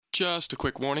Just a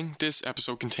quick warning, this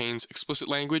episode contains explicit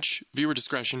language. Viewer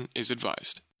discretion is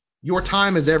advised. Your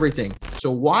time is everything. So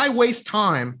why waste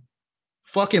time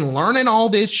fucking learning all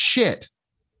this shit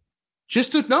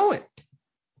just to know it?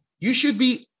 You should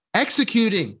be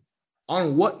executing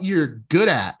on what you're good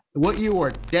at, what you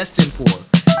are destined for.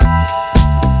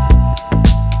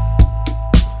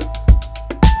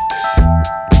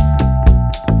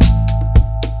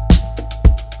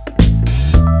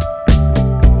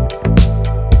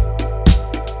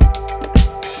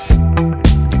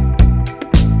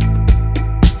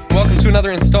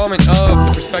 Another installment of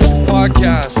the Perspective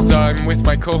Podcast. I'm with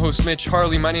my co-host Mitch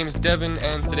Harley. My name is Devin,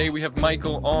 and today we have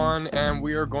Michael on, and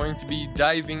we are going to be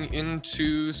diving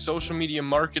into social media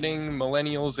marketing,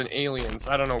 millennials, and aliens.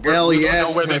 I don't know. We don't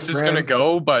know where this is going to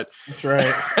go, but that's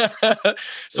right.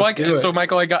 So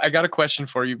Michael, I got a question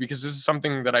for you because this is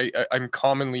something that I'm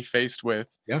commonly faced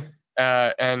with. Yeah.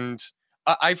 And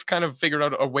I've kind of figured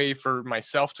out a way for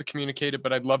myself to communicate it,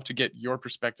 but I'd love to get your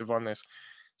perspective on this.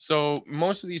 So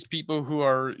most of these people who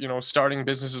are, starting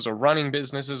businesses or running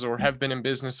businesses or have been in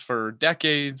business for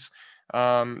decades,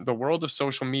 the world of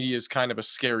social media is kind of a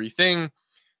scary thing.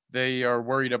 They are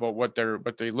worried about what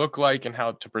they look like and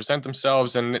how to present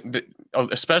themselves. And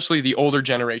especially the older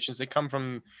generations, they come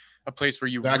from a place where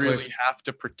you really have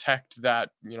to protect that,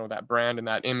 that brand and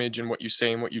that image and what you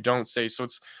say and what you don't say. So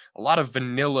it's a lot of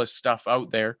vanilla stuff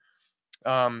out there.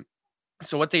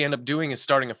 So what they end up doing is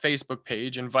starting a Facebook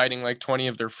page, inviting like 20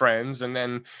 of their friends, and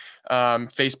then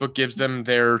Facebook gives them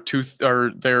their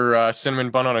cinnamon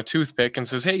bun on a toothpick and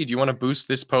says, "Hey, do you want to boost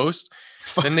this post?"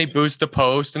 Then they boost the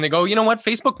post and they go, "You know what?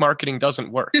 Facebook marketing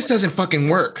doesn't work. This doesn't fucking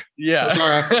work." Yeah.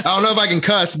 Sorry, I don't know if I can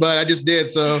cuss, but I just did.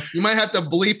 So you might have to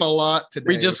bleep a lot today.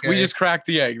 We just cracked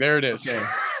the egg. There it is.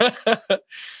 Okay.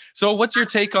 So what's your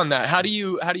take on that? How do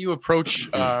you approach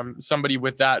somebody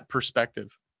with that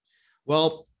perspective?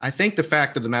 Well, I think the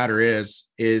fact of the matter is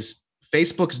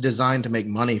Facebook's designed to make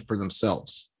money for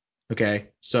themselves. Okay.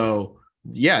 So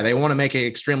yeah, they want to make it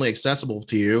extremely accessible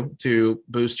to you to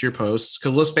boost your posts.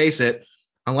 Because let's face it,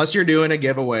 unless you're doing a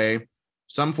giveaway,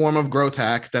 some form of growth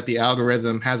hack that the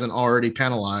algorithm hasn't already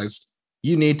penalized,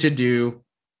 you need to do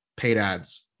paid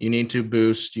ads. You need to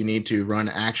boost. You need to run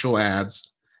actual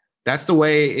ads. That's the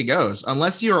way it goes.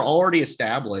 Unless you're already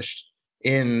established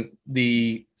in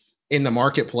the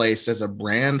marketplace as a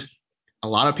brand, a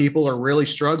lot of people are really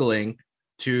struggling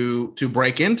to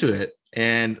break into it.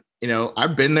 And,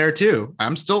 I've been there too.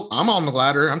 I'm on the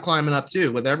ladder. I'm climbing up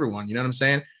too with everyone. You know what I'm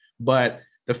saying? But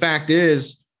the fact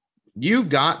is, you've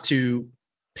got to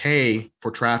pay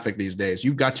for traffic these days.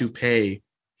 You've got to pay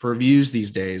for views these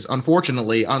days.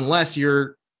 Unfortunately, unless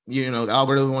you're, the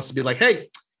algorithm wants to be like, "Hey,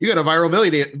 you got a viral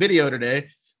video today.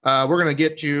 We're going to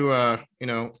get you,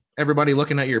 everybody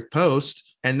looking at your post."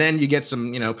 And then you get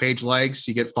some, page likes,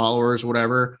 you get followers,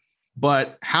 whatever.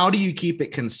 But how do you keep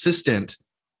it consistent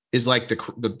is like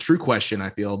the true question,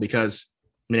 I feel, because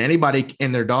anybody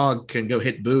and their dog can go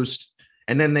hit boost.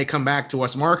 And then they come back to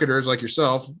us marketers like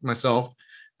myself.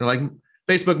 They're like,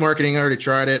 "Facebook marketing, I already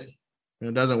tried it.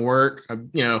 It doesn't work." And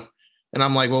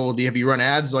I'm like, "Well, have you run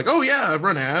ads?" They're like, "Oh yeah, I've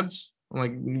run ads." I'm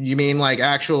like, "You mean like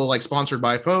actual like sponsored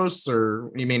by posts,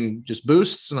 or you mean just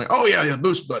boosts?" And like, "Oh yeah,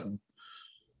 boost button."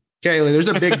 Okay, there's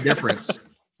a big difference.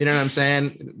 You know what I'm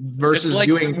saying? Versus it's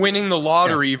like winning the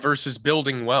lottery versus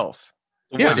building wealth.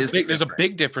 Yeah. There's a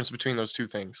big difference between those two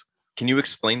things. Can you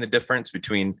explain the difference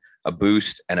between a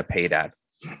boost and a paid ad?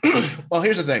 Well,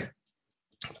 here's the thing.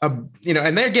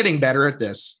 And they're getting better at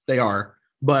this. They are.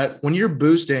 But when you're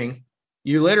boosting,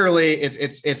 you literally,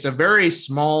 it's a very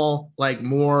small, like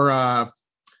more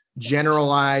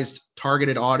generalized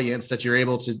targeted audience that you're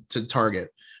able to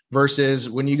target. Versus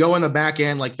when you go in the back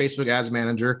end, like Facebook Ads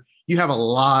Manager, you have a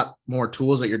lot more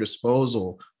tools at your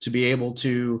disposal to be able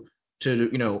to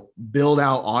build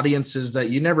out audiences that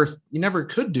you never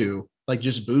could do, like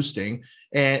just boosting.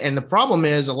 And the problem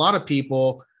is a lot of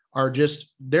people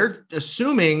they're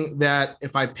assuming that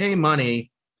if I pay money,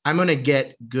 I'm going to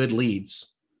get good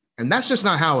leads. And that's just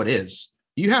not how it is.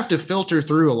 You have to filter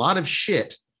through a lot of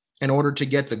shit in order to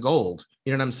get the gold.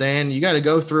 You know what I'm saying? You got to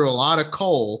go through a lot of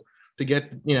coal to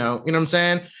get, you know what I'm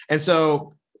saying? And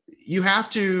so you have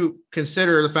to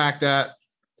consider the fact that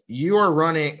you are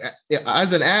running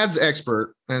as an ads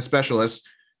expert and specialist.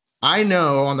 I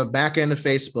know on the back end of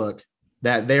Facebook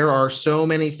that there are so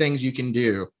many things you can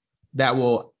do that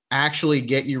will actually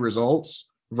get you results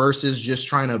versus just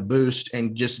trying to boost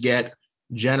and just get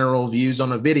general views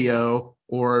on a video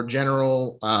or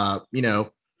general,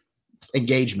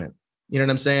 engagement. You know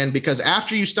what I'm saying? Because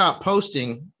after you stop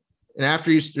posting and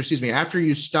after you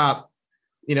stop,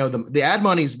 the ad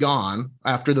money's gone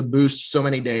after the boost so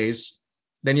many days,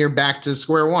 then you're back to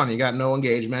square one. You got no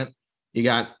engagement. You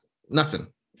got nothing.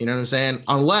 You know what I'm saying?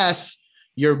 Unless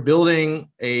you're building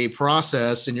a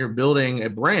process and you're building a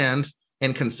brand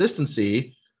and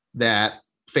consistency that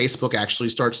Facebook actually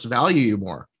starts to value you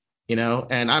more,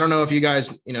 and I don't know if you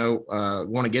guys,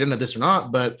 want to get into this or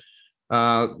not, but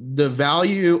the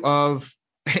value of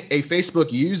a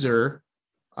Facebook user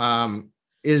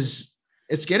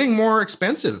it's getting more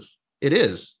expensive. It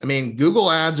is. I mean, Google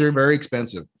ads are very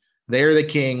expensive. They're the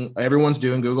king. Everyone's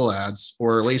doing Google ads,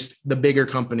 or at least the bigger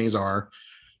companies are.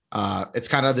 It's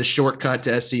kind of the shortcut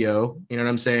to SEO. You know what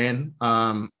I'm saying?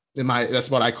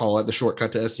 That's what I call it, the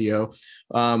shortcut to SEO.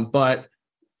 But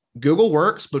Google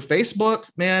works, but Facebook,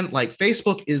 man, like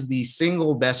Facebook is the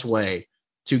single best way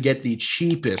to get the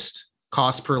cheapest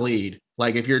cost per lead.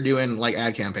 Like if you're doing like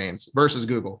ad campaigns versus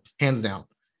Google, hands down.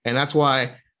 And that's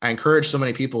why I encourage so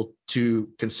many people to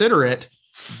consider it,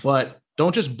 but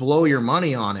don't just blow your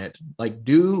money on it. Like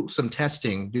do some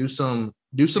testing, do some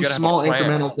small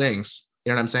incremental things.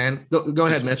 You know what I'm saying? Go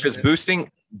ahead, Mitch. Because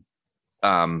boosting,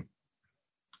 and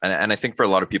I think for a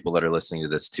lot of people that are listening to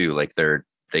this too, like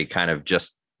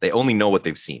they only know what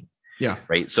they've seen. Yeah.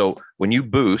 Right. So when you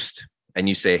boost and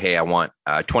you say, hey, I want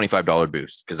a $25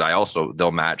 boost, because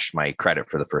they'll match my credit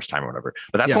for the first time or whatever,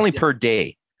 but that's only per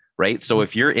day. Right. So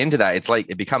if you're into that,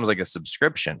 it becomes like a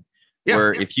subscription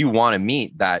where if you want to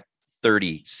meet that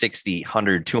 30, 60,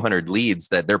 100, 200 leads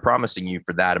that they're promising you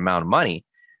for that amount of money,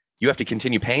 you have to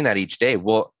continue paying that each day.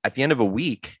 Well, at the end of a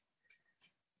week,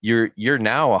 you're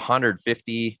now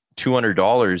 $150,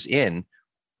 $200 in,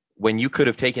 when you could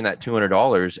have taken that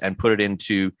 $200 and put it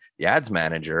into the ads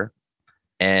manager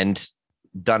and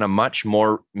done a much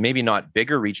more, maybe not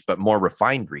bigger reach, but more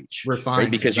refined reach.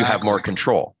 Right? Because you have more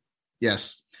control.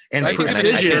 Yes. And precision,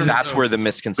 and I think that's where the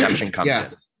misconception comes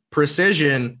in.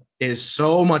 Precision is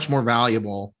so much more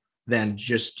valuable than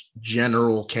just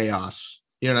general chaos.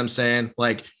 You know what I'm saying?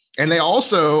 Like, and they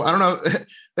also, I don't know,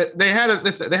 they had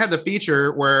the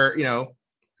feature where,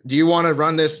 do you want to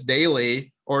run this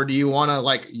daily, or do you want to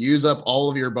like use up all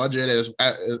of your budget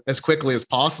as quickly as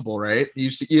possible? Right.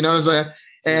 You know what I'm saying?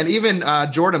 And even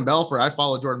Jordan Belfort, I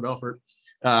follow Jordan Belfort.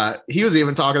 He was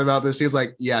even talking about this. He was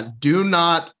like, yeah, do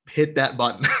not hit that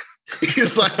button.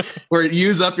 He's like, where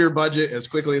use up your budget as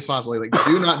quickly as possible. Like,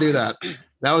 do not do that.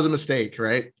 That was a mistake.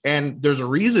 Right. And there's a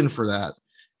reason for that.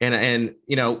 And,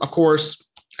 of course,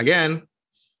 again,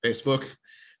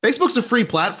 Facebook's a free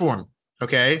platform.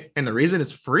 Okay. And the reason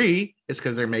it's free is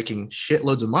because they're making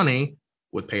shitloads of money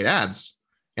with paid ads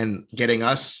and getting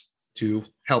us to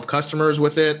help customers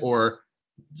with it, or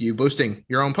you boosting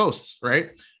your own posts.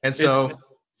 Right. And so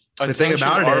the thing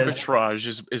about it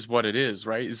arbitrage is what it is,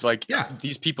 right? It's like,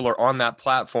 these people are on that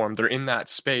platform, they're in that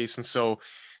space. And so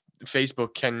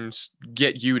Facebook can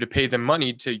get you to pay them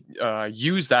money to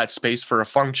use that space for a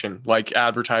function like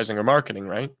advertising or marketing,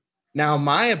 right? Now,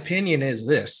 my opinion is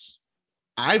this.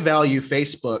 I value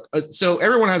Facebook. So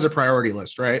everyone has a priority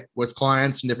list, right? With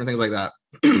clients and different things like that.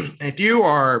 If you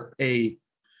are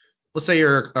let's say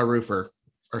you're a roofer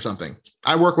or something.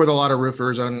 I work with a lot of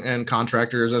roofers and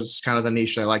contractors. That's kind of the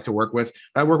niche I like to work with.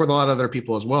 I work with a lot of other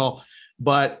people as well.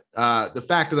 But the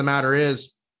fact of the matter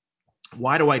is,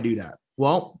 why do I do that?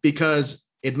 Well, because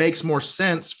it makes more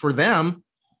sense for them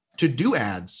to do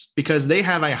ads because they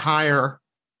have a higher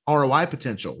ROI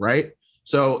potential, right?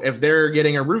 So if they're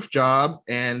getting a roof job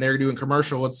and they're doing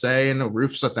commercial, let's say, and the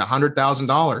roof's at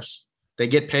 $100,000, they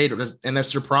get paid, and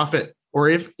that's their profit. Or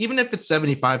even if it's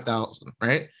 $75,000,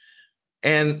 right?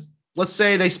 And let's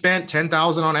say they spent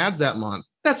 $10,000 on ads that month.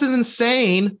 That's an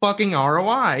insane fucking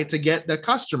ROI to get the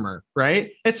customer,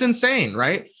 right? It's insane,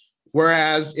 right?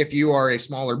 Whereas if you are a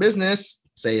smaller business,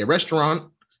 say a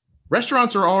restaurant,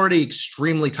 restaurants are already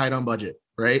extremely tight on budget,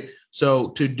 right? So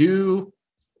to do,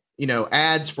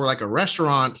 ads for like a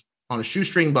restaurant on a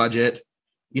shoestring budget,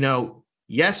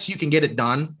 yes, you can get it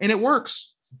done and it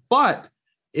works. But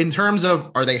in terms of,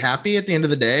 are they happy at the end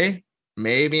of the day?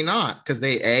 Maybe not, because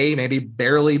they maybe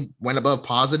barely went above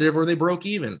positive or they broke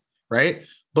even, right?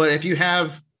 But if you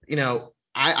have,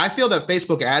 I feel that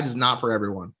Facebook ads is not for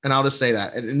everyone. And I'll just say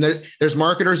that. And there's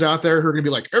marketers out there who are going to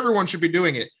be like, everyone should be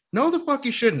doing it. No, the fuck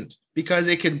you shouldn't, because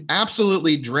it can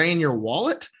absolutely drain your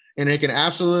wallet and it can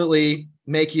absolutely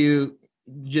make you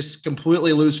just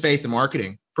completely lose faith in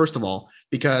marketing, first of all,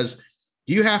 because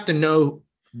you have to know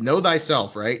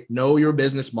thyself, right? Know your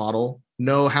business model,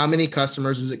 know how many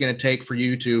customers is it going to take for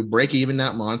you to break even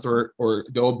that month or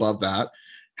go above that?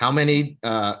 How many,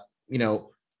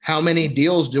 how many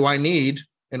deals do I need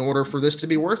in order for this to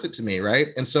be worth it to me, right?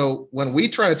 And so when we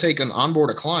try to take an onboard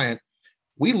a client,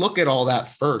 we look at all that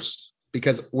first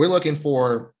because we're looking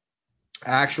for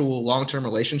actual long-term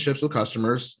relationships with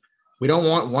customers. We don't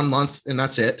want 1 month and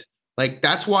that's it. Like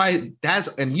that's why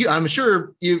I'm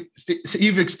sure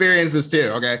you've experienced this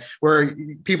too. Okay. Where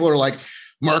people are like,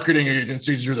 marketing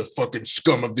agencies are the fucking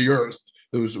scum of the earth.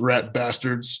 Those rat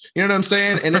bastards. You know what I'm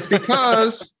saying? And it's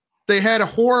because they had a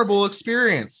horrible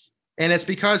experience. And it's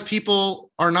because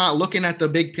people are not looking at the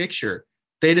big picture.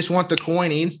 They just want the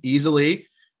coin easily.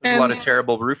 There's a lot of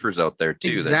terrible roofers out there too.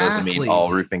 Exactly. That doesn't mean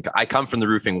all roofing. I come from the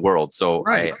roofing world, so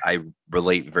right. I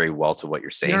relate very well to what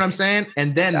you're saying. You know what I'm saying?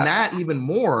 And then that even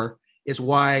more is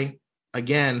why,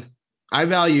 again, I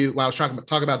value, when I was trying to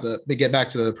talk about get back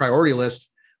to the priority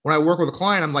list, when I work with a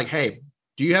client, I'm like, hey,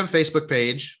 do you have a Facebook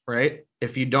page, right?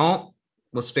 If you don't,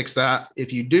 let's fix that.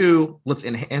 If you do, let's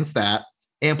enhance that,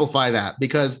 amplify that.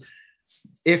 Because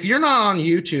if you're not on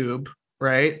YouTube,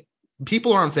 right,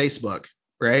 people are on Facebook,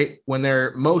 right? When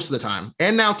they're most of the time.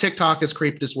 And now TikTok has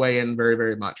creeped this way in very,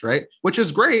 very much, right? Which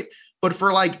is great. But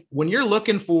for like, when you're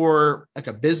looking for like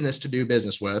a business to do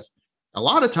business with, a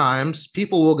lot of times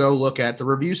people will go look at the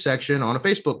review section on a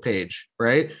Facebook page,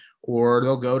 right? Or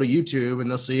they'll go to YouTube and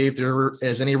they'll see if there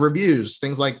is any reviews,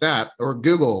 things like that, or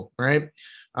Google, right?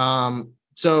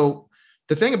 So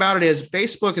the thing about it is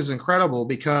Facebook is incredible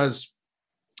because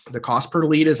the cost per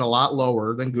lead is a lot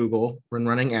lower than Google when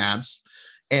running ads.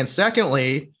 And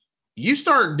secondly, you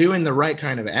start doing the right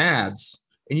kind of ads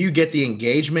and you get the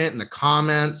engagement and the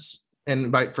comments.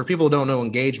 And for people who don't know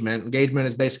engagement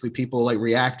is basically people like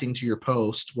reacting to your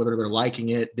post, whether they're liking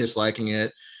it, disliking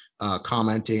it,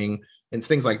 commenting, and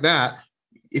things like that.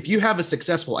 If you have a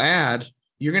successful ad,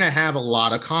 you're going to have a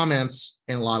lot of comments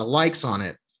and a lot of likes on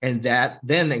it. And that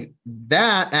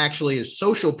actually is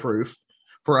social proof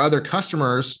for other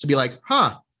customers to be like,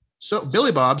 so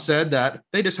Billy Bob said that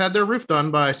they just had their roof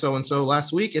done by so-and-so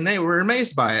last week and they were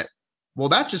amazed by it. Well,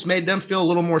 that just made them feel a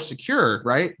little more secure,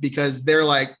 right? Because they're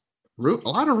like, a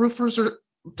lot of roofers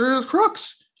they're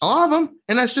crooks, a lot of them.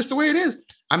 And that's just the way it is.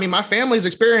 I mean, my family's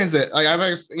experienced it. Like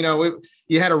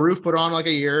you had a roof put on like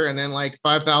a year and then like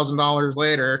 $5,000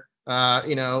 later,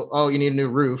 you need a new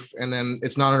roof. And then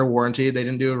it's not under warranty. They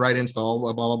didn't do a right install,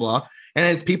 blah, blah, blah, blah.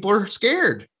 And people are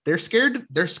scared. They're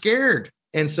scared.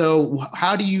 And so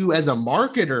how do you, as a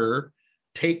marketer,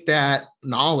 take that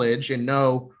knowledge and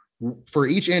know for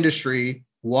each industry,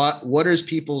 what is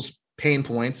people's pain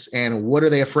points and what are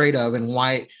they afraid of and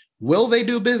why will they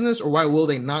do business or why will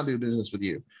they not do business with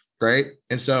you? Right.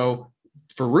 And so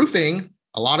for roofing,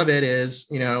 a lot of it is,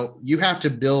 you have to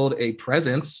build a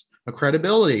presence, a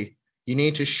credibility. You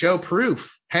need to show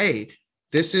proof. Hey,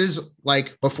 this is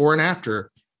like before and after,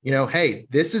 hey,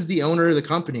 this is the owner of the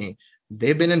company.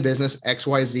 They've been in business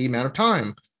XYZ amount of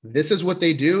time. This is what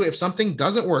they do. If something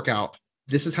doesn't work out,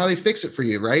 this is how they fix it for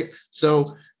you. Right. So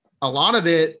a lot of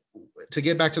it, to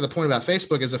get back to the point about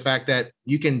Facebook, is the fact that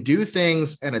you can do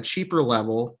things at a cheaper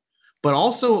level, but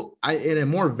also at a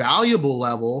more valuable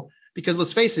level. Because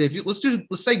let's face it,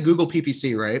 let's say Google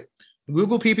PPC, right?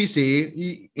 Google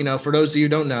PPC, for those of you who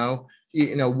don't know,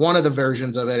 one of the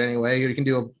versions of it anyway, you can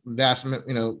do a vast,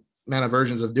 amount of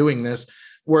versions of doing this,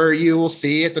 where you will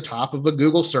see at the top of a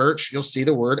Google search, you'll see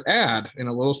the word ad in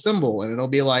a little symbol, and it'll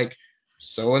be like,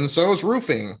 so-and-so's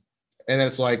roofing. And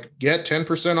it's like, get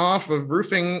 10% off of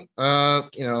roofing,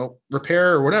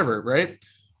 repair or whatever, right?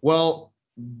 Well,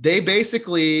 they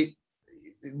basically,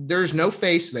 there's no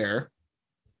face there.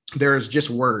 There's just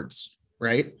words,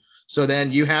 right? So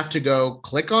then you have to go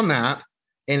click on that.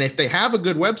 And if they have a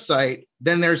good website,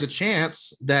 then there's a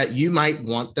chance that you might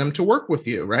want them to work with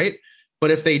you, right? But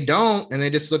if they don't, and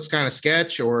it just looks kind of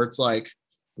sketch, or it's like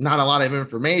not a lot of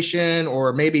information,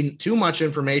 or maybe too much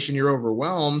information, you're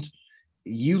overwhelmed,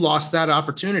 you lost that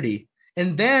opportunity.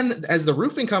 And then as the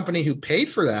roofing company who paid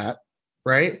for that,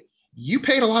 right, you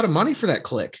paid a lot of money for that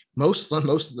click most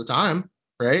of the time,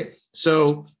 right?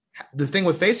 So the thing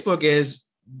with Facebook is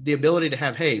the ability to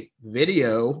have,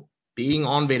 video, being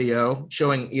on video,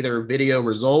 showing either video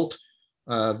result,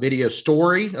 video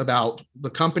story about the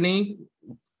company,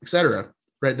 etc.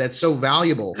 Right? That's so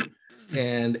valuable.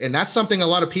 And that's something a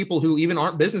lot of people who even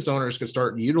aren't business owners could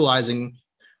start utilizing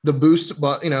the boost,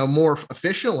 but more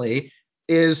efficiently.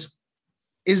 Is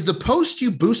the post you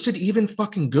boosted even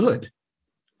fucking good?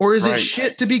 Or is it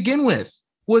shit to begin with?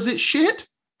 Was it shit?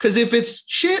 Because if it's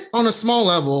shit on a small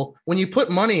level, when you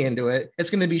put money into it, it's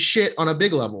going to be shit on a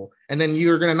big level. And then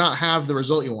you're going to not have the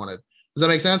result you wanted. Does that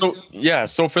make sense?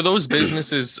 So for those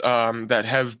businesses that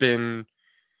have been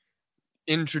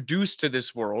introduced to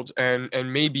this world and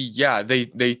maybe,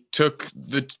 they took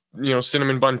the,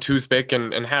 cinnamon bun toothpick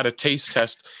and had a taste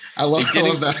test. I love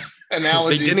that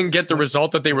analogy. They didn't get the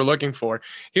result that they were looking for.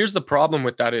 Here's the problem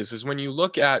with that is when you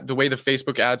look at the way the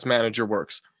Facebook Ads Manager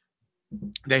works,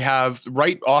 they have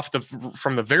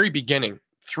from the very beginning,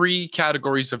 3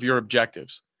 categories of your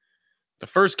objectives. The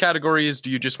first category is,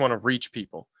 do you just want to reach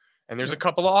people? And there's a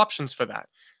couple of options for that.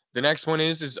 The next one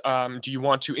is do you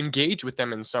want to engage with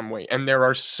them in some way? And there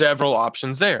are several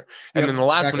options there. And then the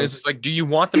last one is like, do you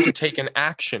want them to take an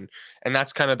action? And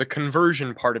that's kind of the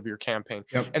conversion part of your campaign.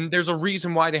 And there's a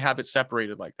reason why they have it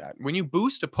separated like that. When you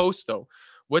boost a post, though,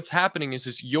 what's happening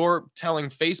is you're telling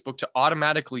Facebook to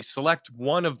automatically select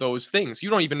one of those things. You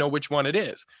don't even know which one it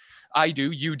is. I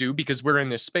do, you do, because we're in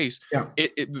this space.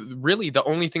 It really, the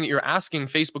only thing that you're asking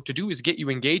Facebook to do is get you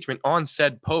engagement on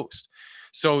said post.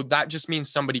 So that just means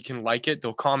somebody can like it,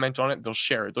 they'll comment on it, they'll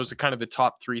share it. Those are kind of the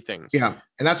top 3 things. Yeah.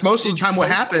 And that's most of the time what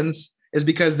happens is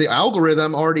because the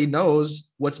algorithm already knows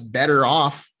what's better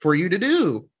off for you to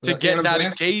do. To get that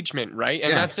engagement, right?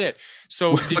 And that's it.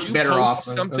 So did you post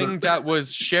something that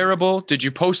was shareable? Did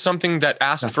you post something that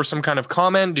asked for some kind of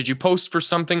comment? Did you post for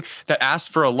something that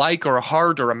asked for a like or a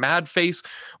heart or a mad face?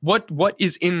 What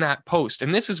is in that post?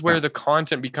 And this is where the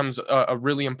content becomes a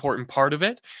really important part of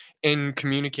it in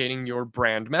communicating your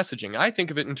brand messaging. I think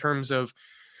of it in terms of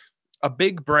a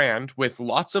big brand with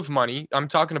lots of money. I'm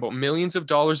talking about millions of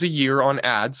dollars a year on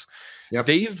ads.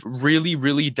 They've really,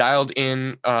 really dialed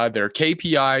in their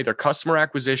KPI, their customer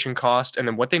acquisition cost, and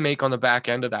then what they make on the back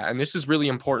end of that. And this is really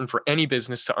important for any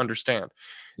business to understand.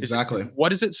 Exactly.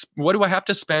 What do I have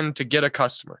to spend to get a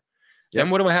customer? Then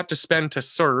what do I have to spend to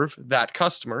serve that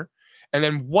customer? And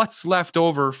then what's left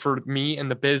over for me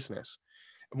and the business?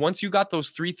 Once you got those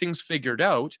 3 things figured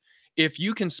out, if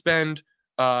you can spend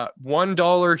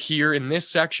 $1 here in this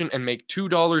section and make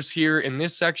 $2 here in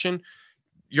this section,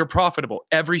 you're profitable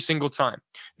every single time.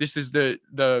 This is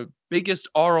the biggest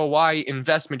ROI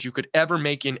investment you could ever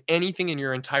make in anything in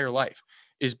your entire life,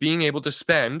 is being able to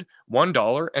spend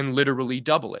 $1 and literally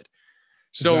double it.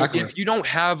 So if you don't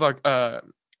have a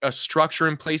structure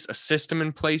in place, a system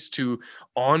in place to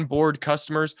onboard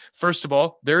customers, first of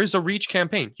all, there is a reach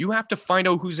campaign. You have to find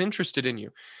out who's interested in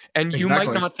you. And you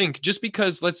might not think, just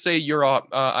because, let's say you're a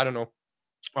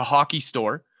hockey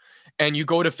store, and you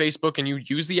go to Facebook and you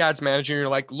use the ads manager and you're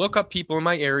like, look up people in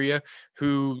my area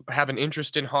who have an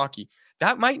interest in hockey.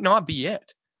 That might not be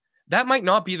it. That might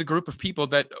not be the group of people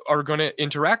that are going to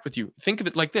interact with you. Think of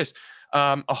it like this.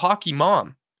 A hockey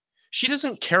mom, she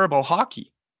doesn't care about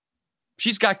hockey.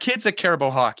 She's got kids that care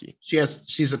about hockey.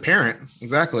 She's a parent.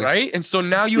 Exactly. Right. And so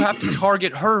now you have to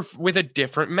target her with a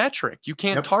different metric. You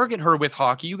can't target her with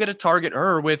hockey. You got to target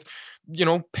her with,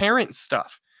 parent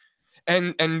stuff.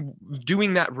 And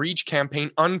doing that reach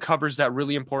campaign uncovers that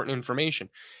really important information.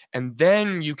 And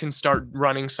then you can start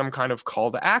running some kind of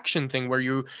call to action thing where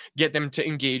you get them to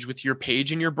engage with your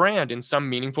page and your brand in some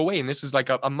meaningful way. And this is like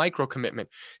a micro commitment.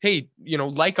 Hey,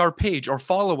 like our page or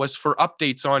follow us for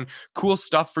updates on cool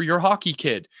stuff for your hockey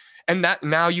kid. And that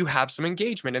now you have some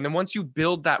engagement. And then once you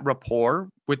build that rapport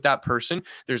with that person,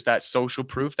 there's that social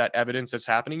proof, that evidence that's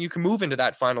happening. You can move into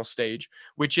that final stage,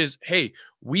 which is, hey,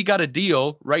 we got a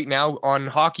deal right now on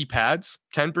hockey pads,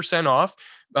 10% off.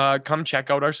 Come check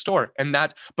out our store.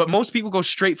 But most people go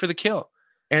straight for the kill.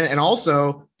 And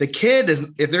also the kid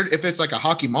is, if it's like a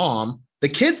hockey mom, the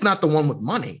kid's not the one with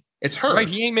money. It's her. Right.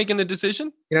 He ain't making the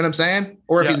decision. You know what I'm saying?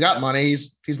 Or if he's got money,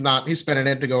 he's spending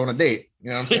it to go on a date. You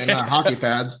know what I'm saying? Not hockey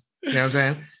pads. You know what I'm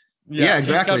saying? Yeah,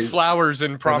 exactly. He's got flowers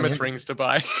and promise rings to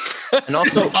buy. And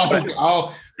also,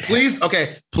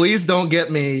 please don't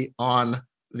get me on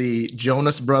the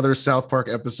Jonas Brothers South Park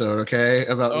episode, okay?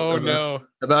 About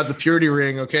the purity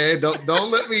ring, okay? Don't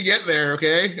let me get there,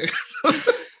 okay?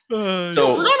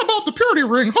 So forgot about the purity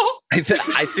ring, huh?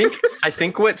 I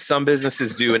think what some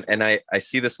businesses do, and I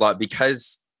see this a lot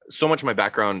because so much of my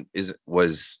background is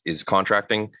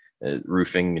contracting,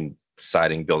 roofing and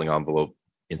siding, building envelope,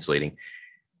 insulating.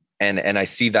 And I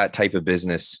see that type of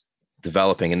business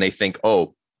developing, and they think,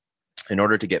 oh, in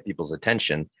order to get people's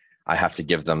attention, I have to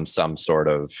give them some sort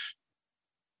of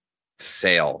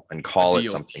sale and call it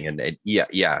something. And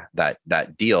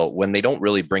that deal, when they don't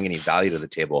really bring any value to the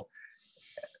table.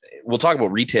 We'll talk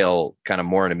about retail kind of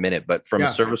more in a minute, but from a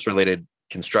service related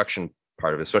construction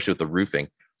part of it, especially with the roofing,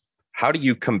 how do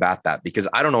you combat that? Because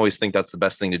I don't always think that's the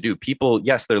best thing to do. People,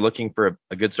 yes, they're looking for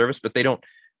a good service, but they don't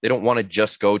want to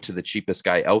just go to the cheapest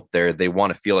guy out there. They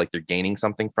want to feel like they're gaining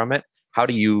something from it. How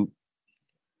do you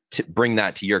bring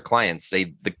that to your clients?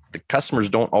 Say the customers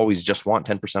don't always just want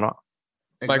 10% off.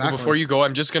 Exactly. Michael, before you go,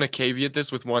 I'm just going to caveat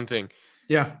this with one thing.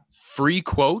 Yeah. Free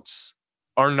quotes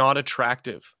are not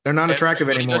attractive. They're not attractive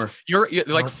anymore. You're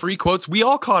like free quotes. We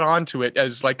all caught on to it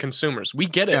as like consumers. We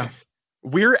get it. Yeah.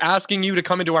 We're asking you to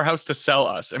come into our house to sell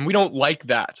us, and we don't like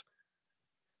that.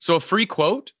 So a free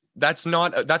quote, that's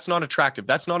not attractive.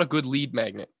 That's not a good lead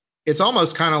magnet. it's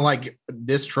almost kind of like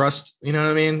distrust. You know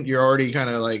what I mean? You're already kind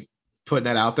of like putting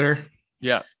that out there.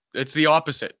 Yeah. It's the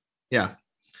opposite. Yeah,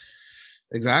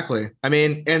 exactly. I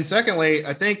mean, and secondly,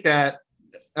 I think that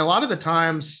a lot of the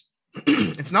times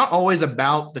it's not always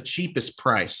about the cheapest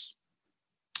price,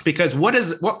 because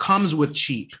what comes with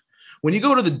cheap? When you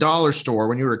go to the dollar store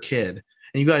when you were a kid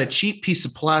and you got a cheap piece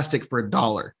of plastic for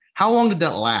 $1, how long did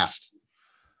that last?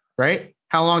 Right?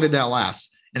 How long did that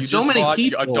last? And you so just many bought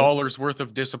people, $1 worth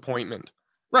of disappointment.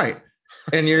 right?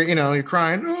 And you're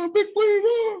crying, oh, big please,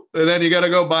 oh. And then you got to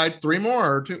go buy 3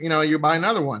 more, or 2, you buy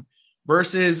another one,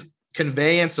 versus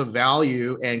conveyance of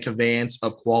value and conveyance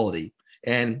of quality.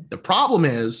 And the problem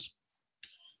is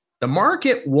the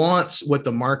market wants what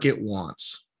the market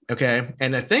wants. Okay.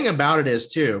 And the thing about it is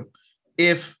too,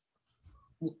 if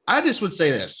I just would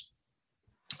say this,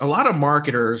 a lot of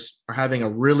marketers are having a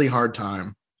really hard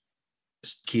time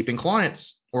keeping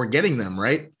clients or getting them,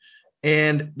 right?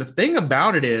 And the thing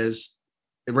about it is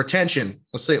retention.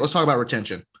 Let's talk about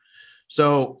retention.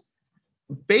 So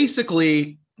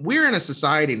basically, we're in a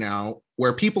society now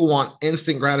where people want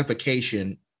instant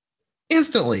gratification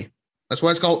instantly. That's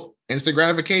why it's called instant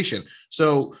gratification.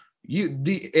 So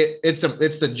it's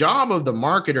the job of the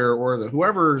marketer or the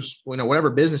whoever's,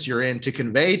 whatever business you're in, to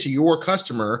convey to your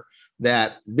customer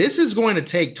that this is going to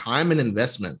take time and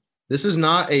investment. This is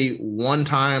not a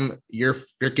one-time you're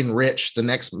freaking rich the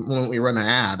next moment we run an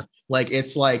ad.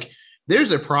 It's like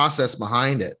there's a process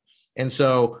behind it. And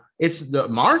so it's the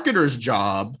marketer's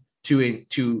job to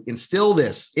instill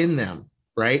this in them,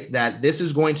 right? That this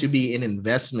is going to be an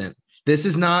investment. This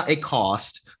is not a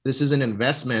cost. This is an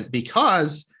investment,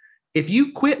 because if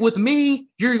you quit with me,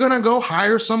 you're going to go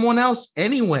hire someone else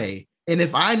anyway. And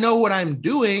if I know what I'm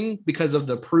doing because of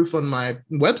the proof on my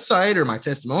website or my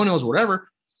testimonials, whatever,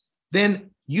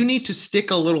 then you need to stick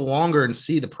a little longer and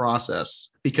see the process,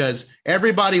 because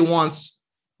everybody wants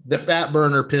the fat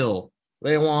burner pill.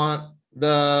 They want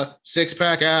the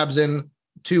 6-pack abs in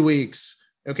 2 weeks.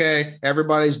 Okay.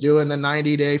 Everybody's doing the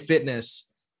 90-day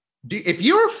fitness. If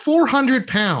you're 400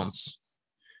 pounds,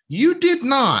 you did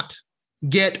not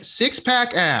get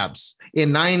 6-pack abs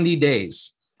in 90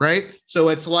 days, right? So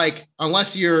it's like,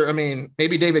 unless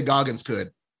maybe David Goggins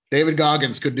could. David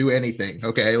Goggins could do anything.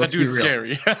 Okay, let's be real.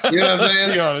 Scary. You know what I'm saying?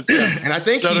 Let's be honest. Yeah. And I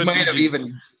think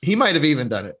he might have even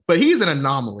done it, but he's an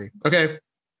anomaly. Okay,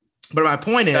 but my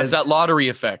point is that's that lottery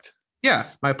effect. Yeah,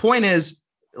 my point is,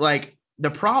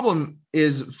 the problem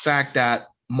is the fact that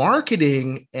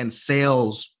marketing and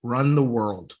sales run the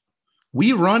world.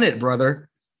 We run it,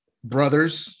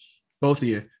 brothers, both of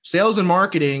you. Sales and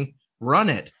marketing run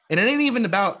it, and it ain't even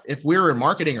about if we're in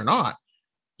marketing or not.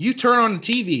 You turn on the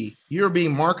TV, you're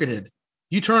being marketed.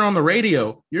 You turn on the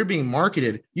radio, you're being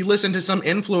marketed. You listen to some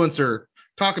influencer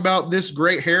talk about this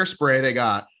great hairspray they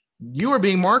got. You are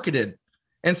being marketed.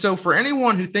 And so for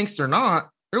anyone who thinks they're not,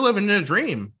 they're living in a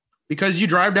dream, because you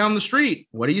drive down the street.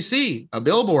 What do you see? A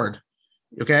billboard.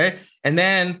 Okay. And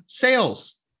then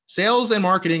sales and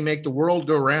marketing make the world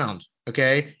go round.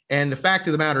 Okay. And the fact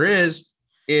of the matter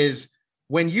is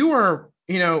when you are,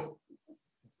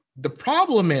 the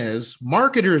problem is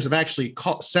marketers have actually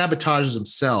sabotaged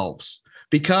themselves,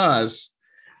 because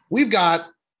we've got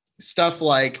stuff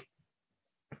like,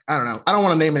 I don't know, I don't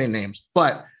want to name any names,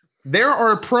 but there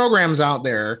are programs out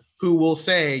there who will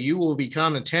say you will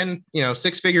become a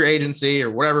 6-figure agency or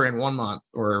whatever in 1 month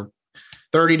or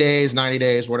 30 days, 90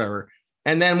 days, whatever.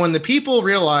 And then when the people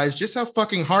realize just how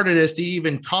fucking hard it is to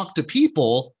even talk to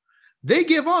people, they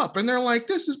give up and they're like,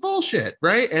 this is bullshit.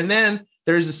 Right. And then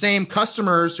there's the same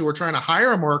customers who are trying to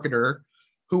hire a marketer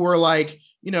who are like,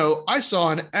 I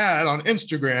saw an ad on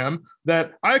Instagram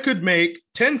that I could make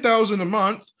 $10,000 a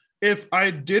month if I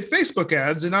did Facebook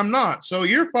ads, and I'm not. So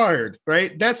you're fired.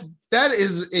 Right. That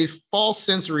is a false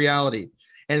sense of reality.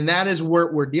 And that is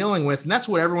what we're dealing with. And that's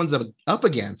what everyone's up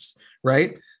against.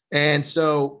 Right. And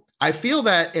so I feel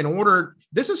that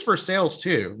this is for sales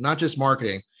too, not just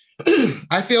marketing.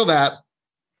 I feel that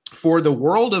for the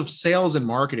world of sales and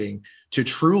marketing to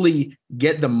truly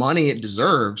get the money it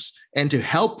deserves and to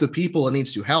help the people it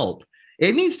needs to help,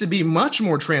 it needs to be much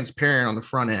more transparent on the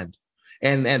front end.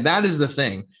 And that is the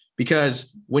thing,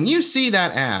 because when you see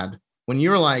that ad, when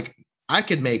you're like, I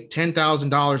could make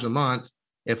 $10,000 a month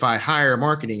if I hire a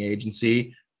marketing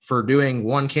agency for doing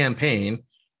one campaign,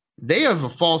 they have a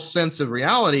false sense of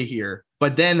reality here.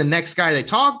 But then the next guy they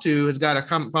talk to has got to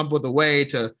come up with a way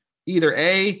to either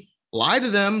A, lie to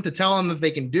them to tell them that they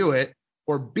can do it,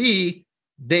 or B,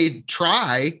 they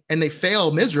try and they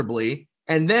fail miserably.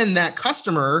 And then that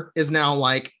customer is now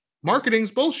like, marketing's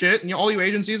bullshit and all you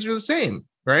agencies are the same,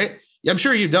 right? I'm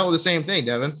sure you've dealt with the same thing,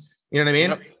 Devin. You know what I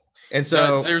mean? And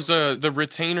so there's the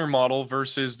retainer model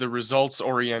versus the results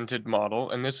oriented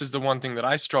model. And this is the one thing that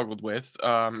I struggled with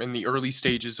in the early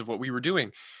stages of what we were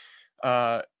doing.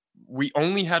 We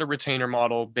only had a retainer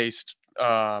model based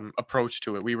approach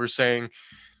to it. We were saying,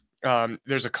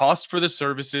 there's a cost for the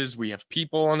services. We have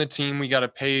people on the team we got to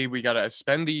pay. We got to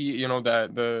spend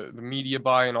the media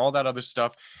buy and all that other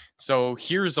stuff. So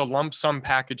here's a lump sum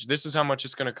package. This is how much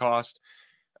it's going to cost.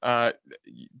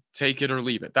 Take it or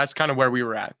leave it. That's kind of where we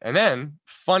were at. And then,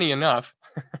 funny enough,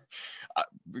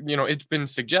 it's been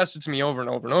suggested to me over and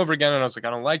over and over again. And I was like, I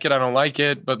don't like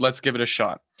it, but let's give it a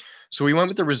shot. So we went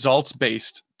with the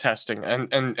results-based testing.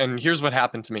 And here's what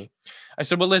happened to me. I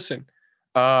said, well, listen,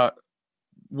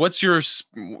 what's your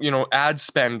ad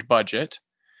spend budget,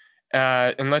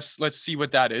 and let's see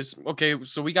what that is. Okay,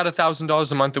 so we got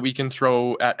 $1,000 a month that we can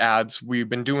throw at ads. We've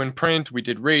been doing print, we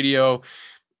did radio,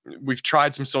 we've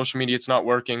tried some social media, it's not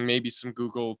working, maybe some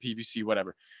Google PPC,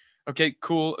 whatever. Okay,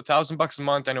 cool, $1,000 a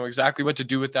month, I know exactly what to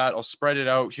do with that. I'll spread it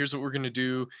out. Here's what we're going to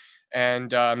do,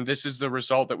 and this is the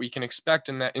result that we can expect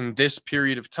in this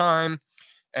period of time.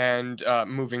 And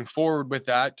moving forward with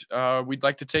that, we'd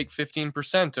like to take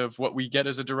 15% of what we get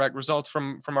as a direct result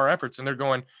from our efforts. And they're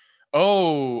going,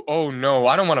 oh no,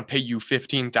 I don't want to pay you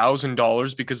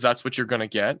 $15,000 because that's what you're going to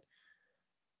get.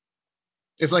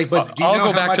 It's like, but I'll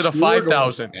go back to the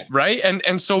 5,000, right?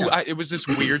 And so it was this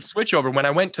weird switchover. When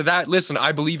I went to that, listen,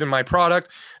 I believe in my product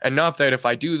enough that if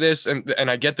I do this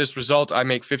and I get this result, I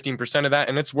make 15% of that,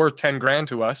 and it's worth 10 grand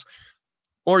to us.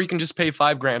 Or you can just pay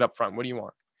 5 grand up front. What do you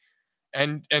want?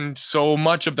 And so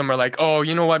much of them are like, oh,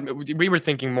 you know what? We were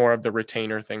thinking more of the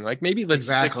retainer thing. Like maybe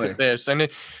let's stick to this. And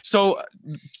so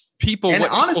people, and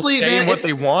honestly, people say man, what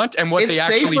they want and what they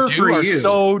actually do are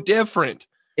so different.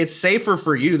 It's safer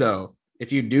for you though,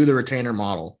 if you do the retainer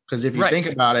model. Because if you think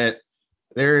about it,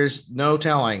 there's no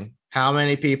telling how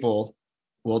many people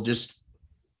will just,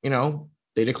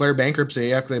 they declare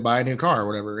bankruptcy after they buy a new car or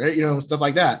whatever, stuff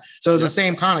like that. So it's the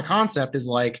same kind of concept is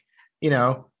like,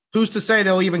 who's to say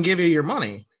they'll even give you your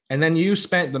money? And then you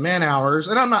spent the man hours,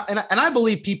 and I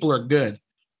believe people are good,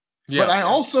 but I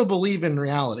also believe in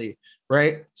reality,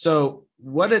 right? So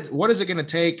what is it going to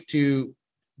take to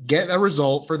get a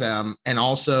result for them and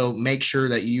also make sure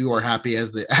that you are happy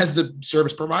as the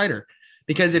service provider?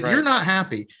 Because if you're not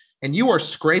happy and you are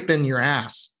scraping your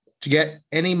ass to get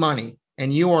any money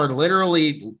and you are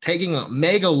literally taking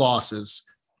mega losses,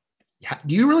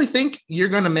 do you really think you're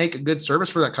going to make a good service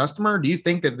for that customer? Do you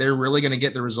think that they're really going to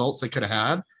get the results they could have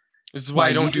had? This is why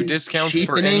I don't do discounts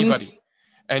for anybody.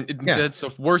 And that's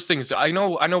the worst thing is I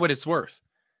know what it's worth,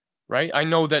 right? I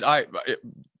know that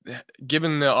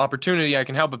given the opportunity, I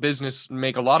can help a business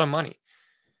make a lot of money.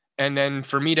 And then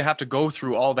for me to have to go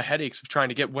through all the headaches of trying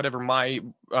to get whatever my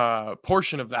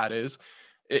portion of that is,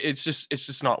 it's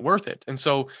just not worth it. And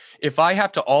so if I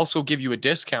have to also give you a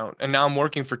discount and now I'm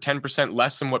working for 10%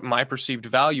 less than what my perceived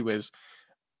value is,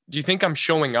 do you think I'm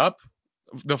showing up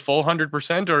the full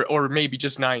 100% or maybe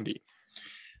just 90?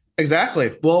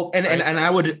 Exactly. Well, and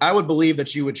I would believe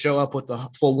that you would show up with the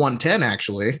full 110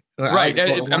 actually. Right.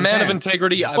 A man of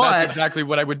integrity. That's exactly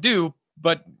what I would do,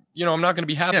 but I'm not going to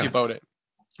be happy about it.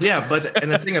 Yeah. But,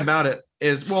 and the thing about it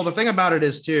is, at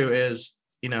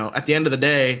the end of the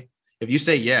day, if you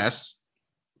say yes,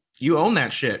 you own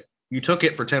that shit. You took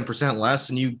it for 10% less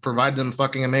and you provide them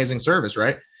fucking amazing service,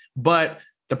 right? But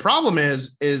the problem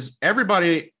is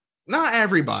everybody, not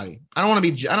everybody. I don't want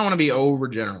to be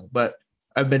overgeneral, but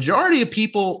a majority of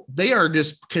people, they are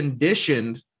just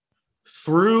conditioned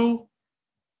through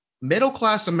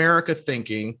middle-class America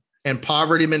thinking and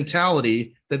poverty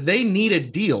mentality that they need a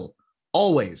deal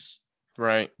always.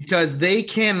 Right. Because they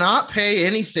cannot pay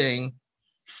anything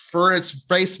for its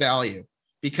face value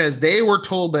because they were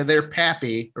told by their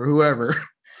pappy or whoever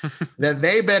that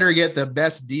they better get the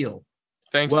best deal.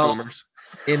 Thanks, boomers.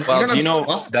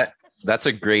 That's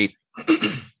a great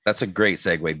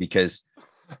segue because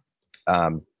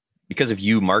of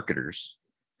you marketers.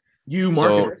 You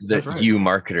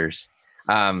marketers.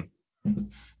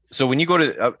 So when you go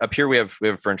to up here, we have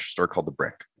a furniture store called The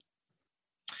Brick,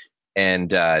 and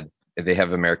they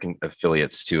have American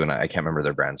affiliates too, and I can't remember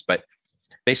their brands, but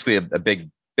basically a big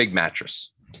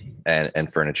mattress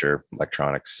and furniture,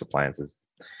 electronics, appliances,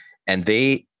 and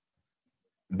they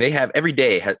have every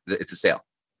day it's a sale.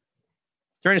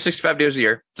 365 days a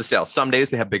year, it's a sale. Some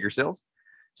days they have bigger sales,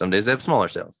 some days they have smaller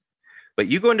sales. But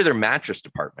you go into their mattress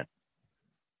department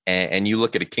and you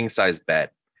look at a king size bed,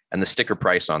 and the sticker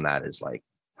price on that is like,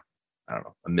 I don't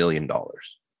know, $1 million.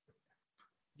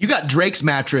 You got Drake's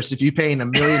mattress if you paying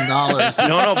 $1 million.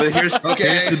 No, but here's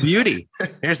the beauty.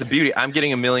 Here's the beauty. I'm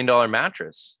getting $1 million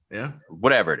mattress. Yeah.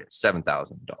 Whatever it is,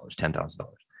 $7,000, $10,000.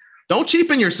 Don't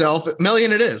cheapen yourself. $1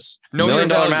 million it is. No $1 million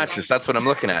value. mattress. That's what I'm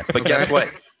looking at. But guess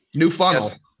what? New funnel.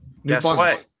 Guess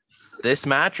what? This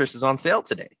mattress is on sale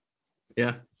today.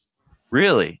 Yeah.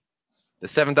 Really? The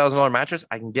 $7,000 mattress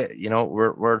I can get,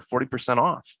 we're 40%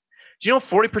 off. Do you know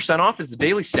 40% off is the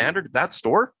daily standard at that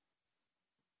store?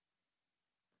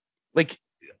 Like,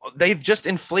 they've just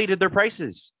inflated their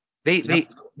prices. They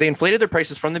inflated their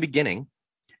prices from the beginning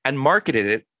and marketed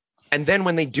it. And then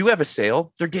when they do have a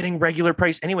sale, they're getting regular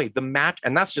price anyway. The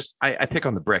and that's just, I pick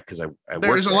on the brick because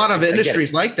there's a lot of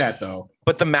industries like that though.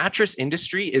 But the mattress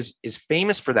industry is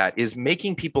famous for that, is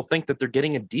making people think that they're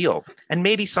getting a deal. And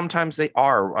maybe sometimes they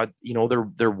are,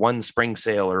 they're one spring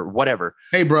sale or whatever.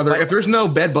 Hey brother, if there's no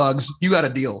bed bugs, you got a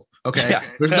deal. Okay. Yeah.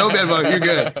 There's no bed bug. You're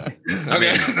good.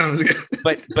 Okay.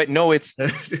 but no, it's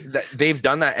they've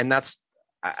done that. And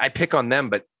I pick on them,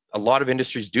 but a lot of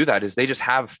industries do that, is they just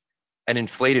have an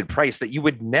inflated price that you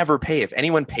would never pay. If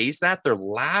anyone pays that, they're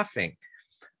laughing,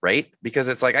 right? Because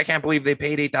it's like, I can't believe they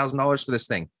paid $8,000 for this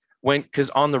thing.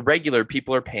 Because on the regular,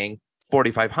 people are paying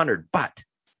 $4,500, but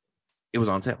it was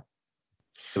on sale.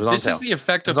 This is the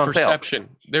effect of perception.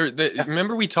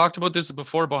 Remember we talked about this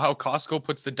before, about how Costco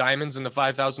puts the diamonds and the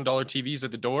 $5,000 TVs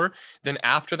at the door. Then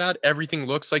after that, everything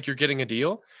looks like you're getting a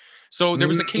deal. So there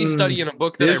was a case study in a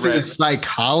book that I read. This is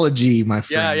psychology, my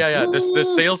friend. Yeah. The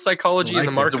sales psychology and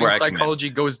the marketing psychology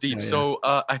goes deep. Yeah. So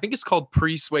I think it's called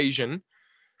Persuasion.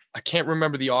 I can't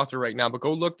remember the author right now, but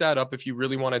go look that up if you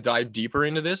really want to dive deeper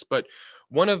into this. But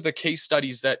one of the case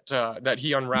studies that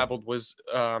he unraveled was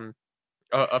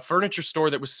a furniture store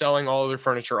that was selling all of their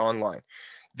furniture online.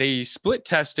 They split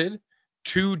tested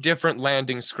 2 different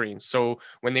landing screens. So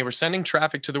when they were sending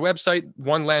traffic to the website,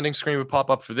 one landing screen would pop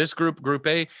up for this group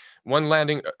A, one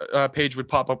landing page would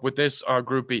pop up with this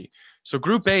group B. So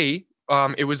group A,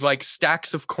 it was like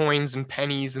stacks of coins and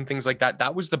pennies and things like that.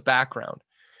 That was the background.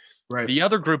 Right. The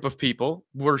other group of people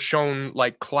were shown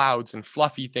like clouds and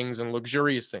fluffy things and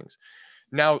luxurious things.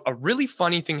 Now, a really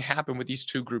funny thing happened with these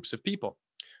 2 groups of people.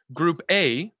 Group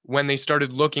A, when they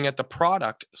started looking at the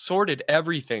product, sorted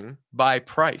everything by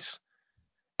price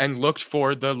and looked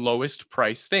for the lowest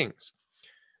price things.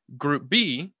 Group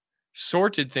B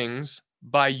sorted things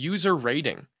by user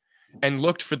rating and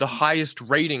looked for the highest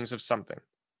ratings of something.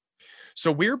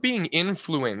 So we're being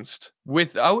influenced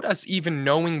without us even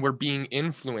knowing we're being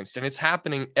influenced. And it's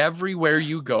happening everywhere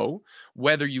you go,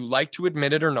 whether you like to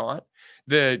admit it or not.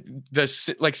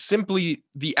 Simply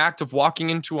the act of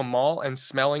walking into a mall and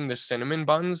smelling the cinnamon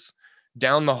buns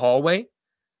down the hallway.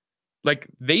 Like,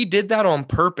 they did that on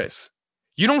purpose.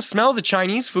 You don't smell the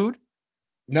Chinese food.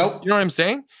 Nope. You know what I'm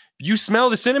saying? You smell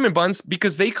the cinnamon buns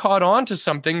because they caught on to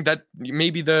something that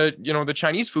maybe the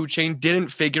Chinese food chain didn't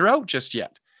figure out just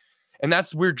yet. And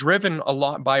we're driven a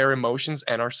lot by our emotions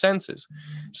and our senses.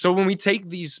 So when we take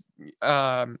these,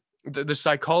 the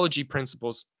psychology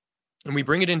principles and we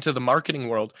bring it into the marketing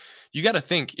world, you got to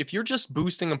think, if you're just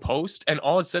boosting a post and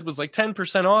all it said was like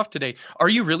 10% off today, are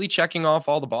you really checking off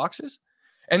all the boxes?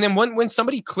 And then when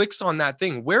somebody clicks on that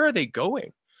thing, where are they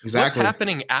going? Exactly. What's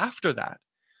happening after that?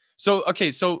 So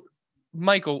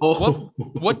Michael,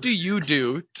 what do you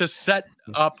do to set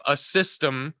up a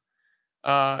system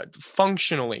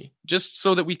functionally, just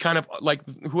so that we kind of, like,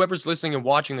 whoever's listening and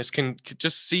watching this can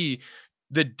just see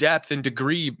the depth and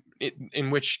degree in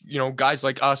which, guys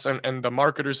like us and the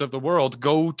marketers of the world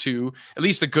go to, at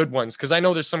least the good ones. Cause I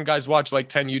know there's some guys watch like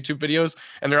 10 YouTube videos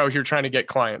and they're out here trying to get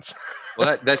clients.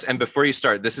 Well, and before you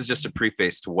start, this is just a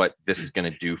preface to what this is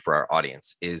going to do for our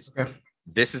audience.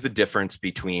 This is the difference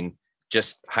between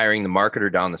just hiring the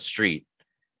marketer down the street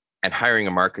and hiring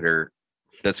a marketer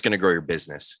that's going to grow your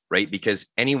business, right? Because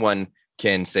anyone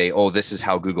can say, oh, this is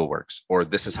how Google works, or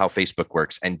this is how Facebook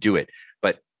works, and do it.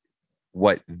 But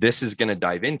what this is going to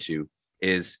dive into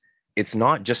is, it's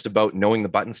not just about knowing the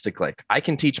buttons to click. I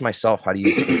can teach myself how to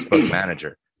use Facebook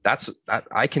Manager.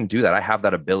 I can do that. I have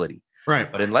that ability. Right.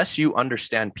 But unless you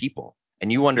understand people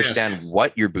and you understand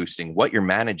what you're boosting, what you're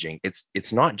managing,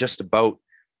 it's not just about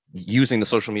using the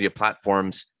social media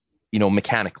platforms,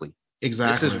 mechanically.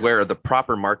 Exactly. This is where the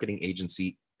proper marketing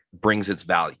agency brings its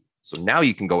value. So now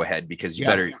you can go ahead, because you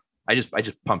better, I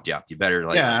just pumped you up. You better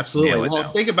absolutely.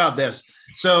 Well, think about this.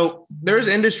 So there's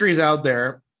industries out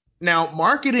there. Now,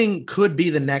 marketing could be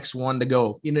the next one to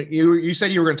go. You said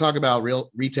you were going to talk about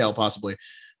retail possibly.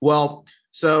 Well,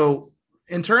 so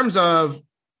in terms of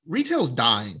retail's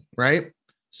dying, right?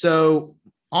 So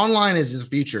online is the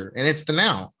future, and it's the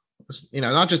now.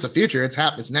 Not just the future,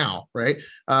 it's now, right?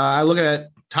 I look at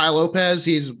Ty Lopez.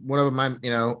 He's one of my,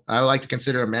 I like to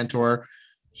consider a mentor.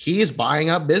 He is buying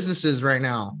up businesses right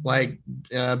now. Like,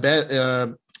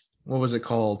 what was it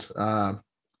called?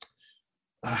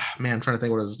 Man, I'm trying to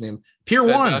think what is his name. Pier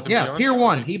Bed One. Bath and Yeah, Beyond? Pier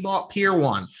One. He bought Pier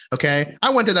One. Okay.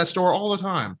 I went to that store all the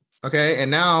time. Okay. And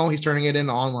now he's turning it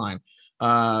into online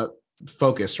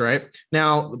focus, right?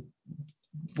 Now,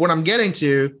 what I'm getting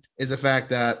to is the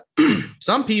fact that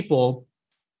some people,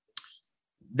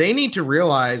 they need to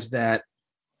realize that,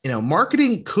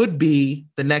 marketing could be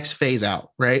the next phase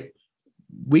out, right?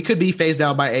 We could be phased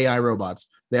out by AI robots.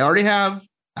 They already have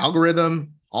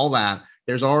algorithm, all that.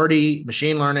 There's already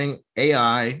machine learning,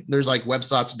 AI. There's like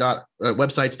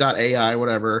websites.ai,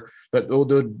 whatever, that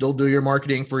they'll do your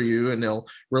marketing for you, and they'll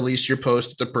release your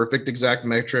post at the perfect exact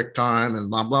metric time and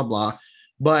blah, blah, blah.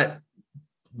 But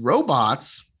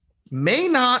robots may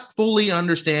not fully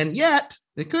understand yet.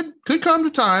 It could come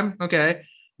to time. Okay.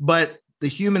 But the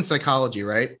human psychology,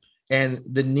 right? And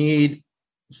the need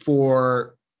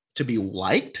to be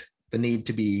liked, the need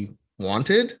to be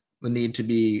wanted, the need to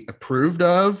be approved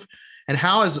of. And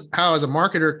how as a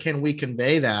marketer can we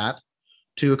convey that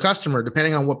to a customer,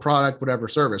 depending on what product, whatever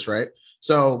service, right?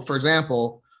 So for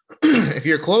example, if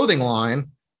you're a clothing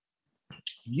line,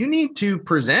 you need to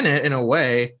present it in a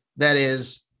way that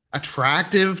is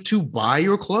attractive to buy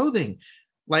your clothing.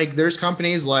 Like there's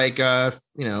companies like,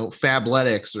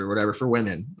 Fabletics or whatever for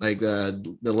women, like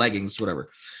the leggings, whatever.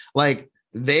 Like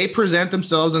they present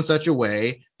themselves in such a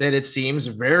way that it seems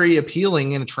very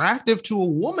appealing and attractive to a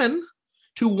woman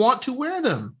to want to wear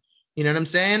them. You know what I'm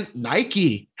saying?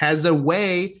 Nike has a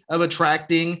way of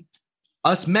attracting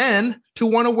us men to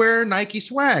want to wear Nike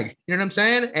swag. You know what I'm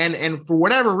saying? And for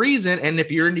whatever reason, and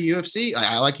if you're into UFC,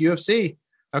 I like UFC.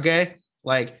 Okay.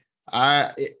 Like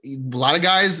a lot of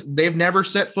guys, they've never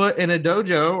set foot in a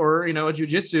dojo or, a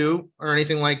jujitsu or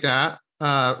anything like that,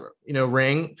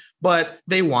 ring, but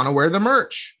they want to wear the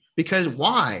merch. Because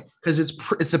why? Because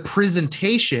it's a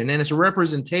presentation and it's a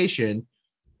representation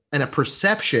and a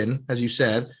perception, as you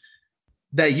said,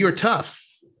 that you're tough.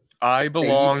 I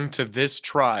belong to this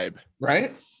tribe.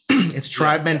 Right? It's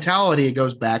tribe mentality. It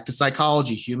goes back to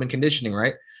psychology, human conditioning,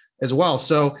 right? As well.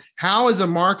 So how as a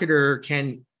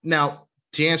marketer now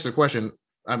to answer the question,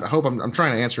 I hope I'm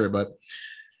trying to answer it, but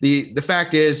the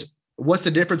fact is, what's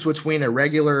the difference between a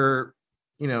regular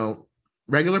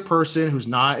person who's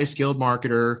not a skilled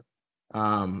marketer?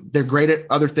 They're great at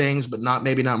other things, but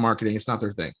maybe not marketing. It's not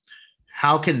their thing.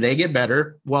 How can they get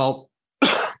better? Well,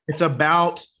 it's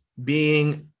about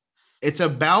knowing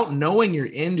your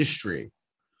industry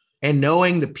and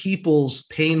knowing the people's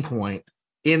pain point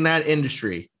in that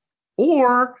industry.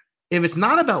 Or if it's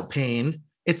not about pain,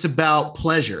 it's about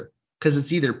pleasure, because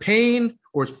it's either pain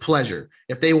or it's pleasure.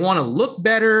 If they want to look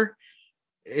better,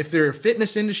 if they're a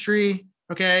fitness industry,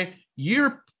 okay,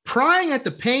 you're prying at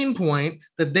the pain point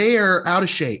that they are out of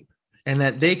shape and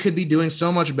that they could be doing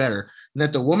so much better. And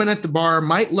that the woman at the bar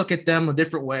might look at them a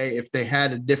different way if they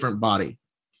had a different body.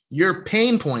 You're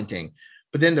pain pointing.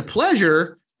 But then the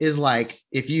pleasure is like,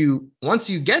 once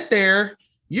you get there,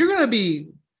 you're going to be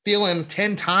feeling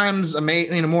 10 times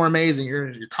more amazing.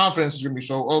 Your confidence is going to be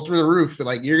so through the roof.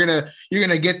 Like you're going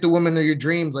to get the woman of your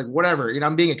dreams, like whatever,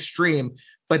 I'm being extreme,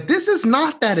 but this is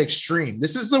not that extreme.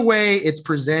 This is the way it's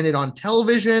presented on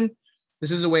television.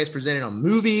 This is the way it's presented on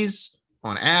movies,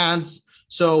 on ads.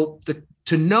 So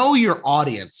to know your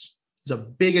audience is the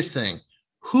biggest thing.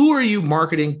 Who are you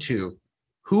marketing to?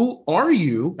 Who are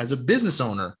you as a business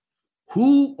owner?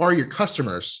 Who are your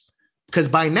customers? Because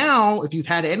by now, if you've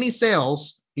had any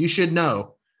sales, you should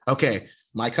know, okay,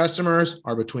 my customers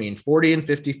are between 40 and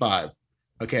 55.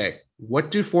 Okay, what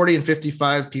do 40 and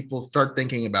 55 people start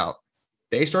thinking about?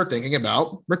 They start thinking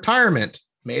about retirement.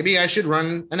 Maybe I should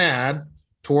run an ad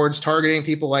towards targeting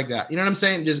people like that. You know what I'm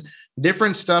saying? Just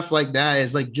different stuff like that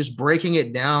is like just breaking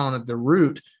it down at the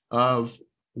root of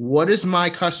what does my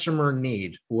customer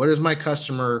need? What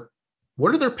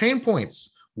are their pain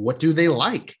points? What do they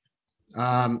like?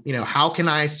 How can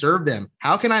I serve them?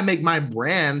 How can I make my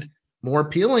brand more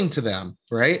appealing to them?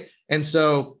 Right. And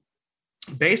so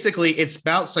basically it's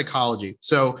about psychology.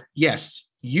 So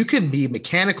yes, you can be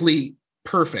mechanically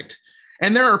perfect.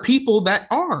 And there are people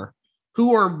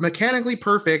who are mechanically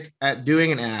perfect at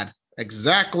doing an ad.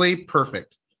 Exactly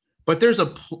perfect. But there's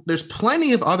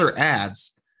plenty of other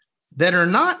ads that are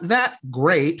not that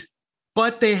great,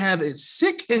 but they have a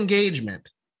sick engagement,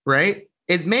 right?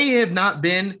 It may have not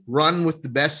been run with the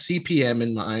best CPM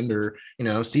in mind or,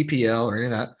 CPL or any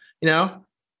of that,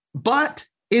 but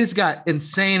it's got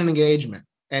insane engagement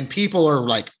and people are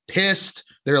like pissed.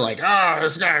 They're like,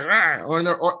 this guy,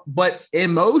 but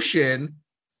emotion,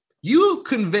 you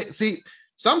see,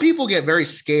 some people get very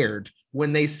scared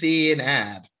when they see an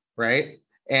ad, right?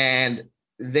 And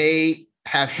they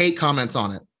have hate comments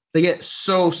on it. They get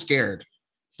so scared.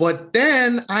 But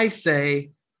then I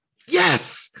say,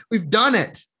 Yes, we've done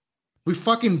it. We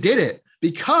fucking did it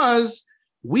because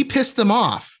we pissed them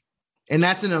off. And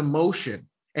that's an emotion.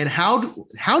 And how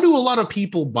do a lot of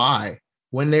people buy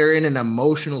when they're in an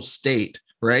emotional state,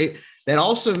 right? That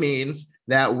also means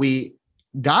that we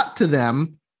got to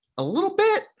them a little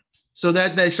bit so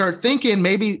that they start thinking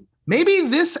maybe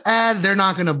this ad they're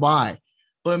not going to buy,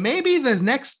 but maybe the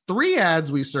next 3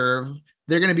 ads we serve,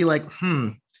 they're going to be like,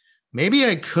 maybe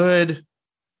I could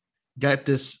get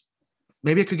this.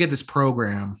 Maybe I could get this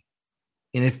program.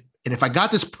 And if I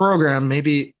got this program,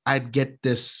 maybe I'd get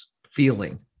this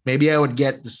feeling. Maybe I would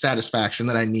get the satisfaction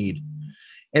that I need.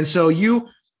 And so you,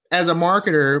 as a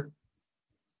marketer,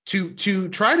 to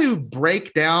try to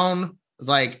break down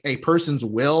like a person's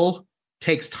will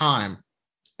takes time.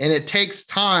 And it takes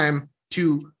time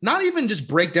to not even just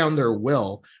break down their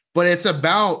will, but it's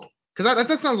about, because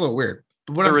that sounds a little weird.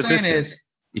 But what I'm saying is,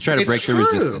 you try to break the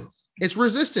resistance. It's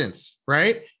resistance,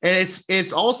 right? And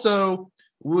it's also,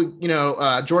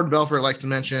 Jordan Belfort likes to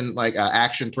mention like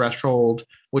action threshold,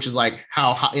 which is like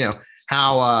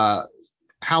how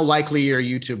likely are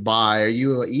you to buy? Are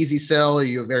you an easy sell? Are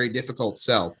you a very difficult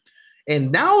sell?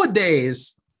 And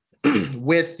nowadays,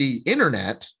 with the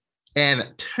internet and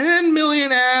 10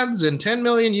 million ads and 10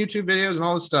 million YouTube videos and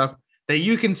all this stuff that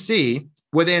you can see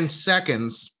within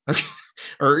seconds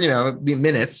or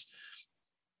minutes,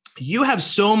 you have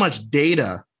so much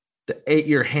data at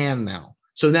your hand now.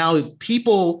 So now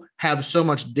people have so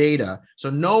much data. So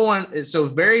it's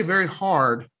very, very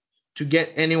hard to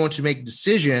get anyone to make a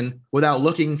decision without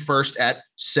looking first at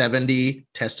 70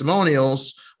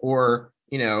 testimonials or,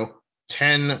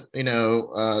 10,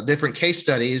 different case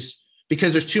studies,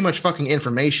 because there's too much fucking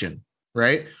information,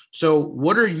 right? So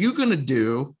what are you going to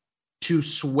do to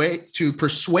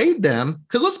persuade them?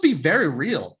 Because let's be very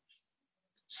real.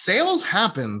 Sales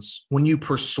happens when you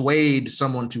persuade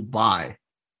someone to buy.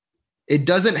 It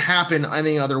doesn't happen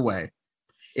any other way.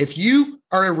 If you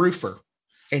are a roofer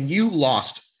and you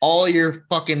lost all your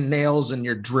fucking nails and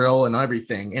your drill and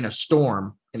everything in a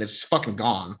storm and it's fucking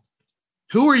gone,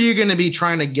 who are you going to be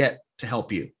trying to get to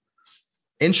help you?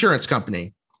 Insurance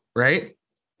company, right?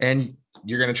 And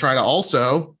you're going to try to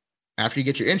also, after you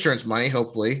get your insurance money,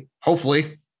 hopefully,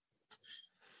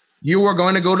 you are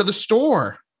going to go to the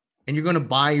store and you're going to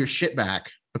buy your shit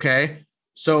back. Okay.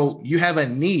 So you have a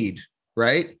need,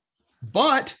 right?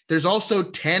 But there's also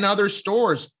 10 other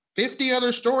stores, 50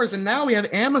 other stores. And now we have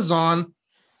Amazon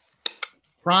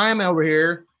Prime over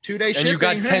here, 2-day shipping. And you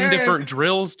got 10 different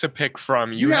drills to pick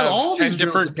from. You have all 10 these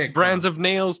different brands of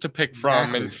nails to pick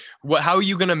from. And how are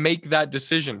you going to make that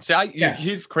decision? See,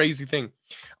 here's crazy thing.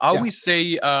 I always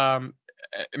say,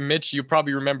 Mitch, you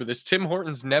probably remember this. Tim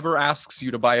Hortons never asks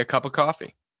you to buy a cup of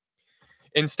coffee.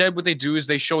 Instead, what they do is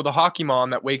they show the hockey mom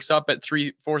that wakes up at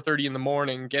 4:30 in the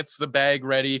morning, gets the bag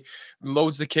ready,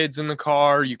 loads the kids in the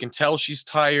car. You can tell she's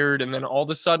tired. And then all of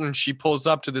a sudden she pulls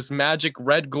up to this magic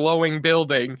red glowing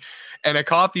building and a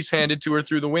coffee's handed to her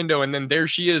through the window. And then there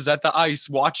she is at the ice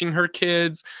watching her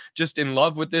kids, just in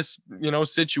love with this,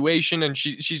 situation. And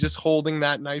she's just holding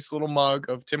that nice little mug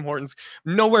of Tim Hortons.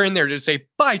 Nowhere in there to say,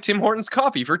 buy Tim Hortons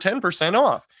coffee for 10%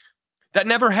 off. That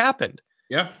never happened.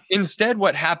 Yeah. Instead,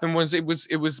 what happened was it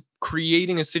was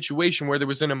creating a situation where there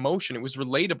was an emotion. It was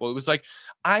relatable. It was like,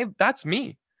 that's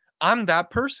me. I'm that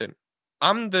person.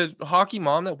 I'm the hockey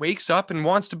mom that wakes up and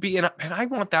wants to be, and I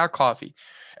want that coffee.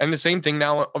 And the same thing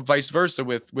now, vice versa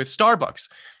with Starbucks.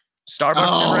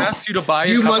 Starbucks never asks you to buy.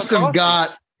 You must have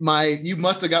got my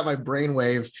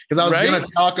brainwave, because I was going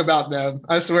to talk about them.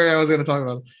 I swear I was going to talk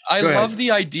about them. I love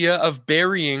the idea of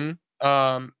burying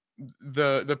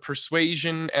the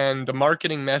persuasion and the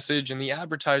marketing message and the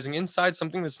advertising inside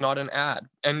something that's not an ad.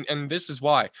 And this is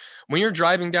why. When you're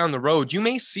driving down the road, you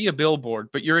may see a billboard,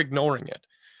 but you're ignoring it.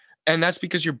 And that's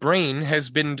because your brain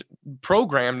has been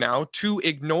programmed now to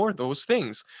ignore those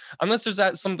things. Unless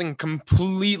there's something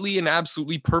completely and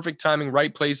absolutely perfect timing,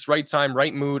 right place, right time,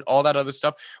 right mood, all that other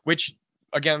stuff, which,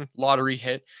 again, lottery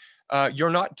hit.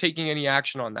 You're not taking any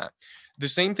action on that. The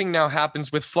same thing now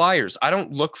happens with flyers. I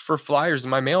don't look for flyers in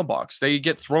my mailbox. They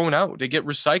get thrown out. They get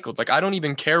recycled. Like, I don't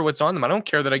even care what's on them. I don't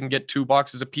care that I can get 2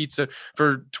 boxes of pizza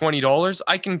for $20.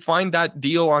 I can find that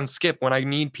deal on Skip when I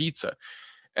need pizza.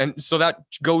 And so that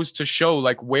goes to show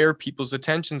like where people's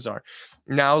attentions are.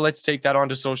 Now let's take that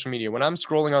onto social media. When I'm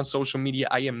scrolling on social media,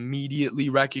 I immediately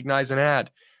recognize an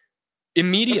ad.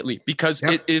 Immediately, because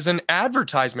it is an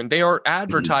advertisement. They are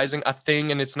advertising a thing,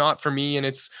 and it's not for me, and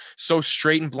it's so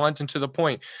straight and blunt and to the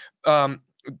point. A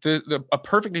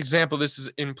perfect example of this is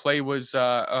in play was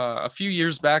a few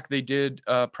years back. They did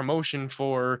a promotion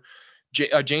for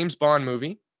a James Bond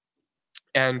movie,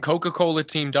 and Coca-Cola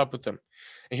teamed up with them.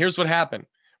 And here's what happened.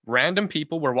 random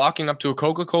people were walking up to a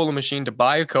Coca-Cola machine to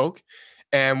buy a Coke.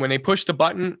 And when they pushed the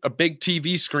button, a big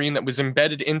TV screen that was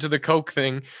embedded into the Coke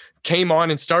thing came on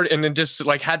and started, and then just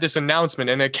like had this announcement,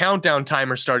 and a countdown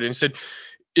timer started and said,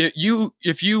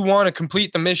 if you want to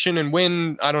complete the mission and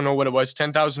win, I don't know what it was,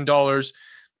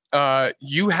 $10,000,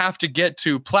 you have to get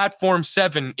to platform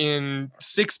 7 in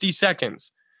 60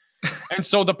 seconds. And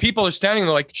so the people are standing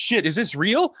there like, shit, is this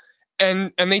real?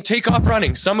 And they take off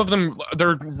running. Some of them,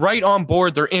 they're right on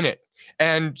board. They're in it.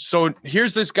 And so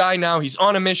here's this guy now. He's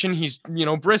on a mission. He's,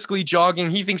 briskly jogging.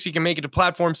 He thinks he can make it to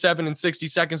platform 7 in 60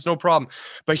 seconds. No problem.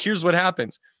 But here's what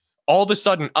happens. All of a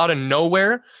sudden, out of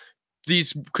nowhere,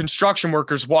 these construction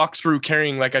workers walk through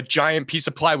carrying like a giant piece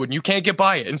of plywood, and you can't get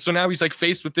by it. And so now he's like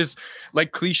faced with this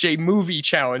like cliche movie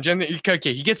challenge. And he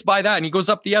gets by that, and he goes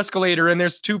up the escalator, and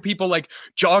there's 2 people like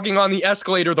jogging on the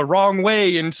escalator the wrong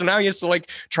way. And so now he has to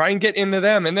like try and get into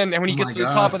them. And then when he gets to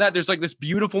the top of that, there's like this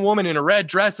beautiful woman in a red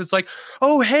dress that's like,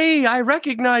 oh, hey, I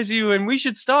recognize you, and we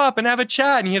should stop and have a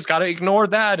chat. And he's got to ignore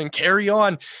that and carry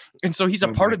on. And so he's a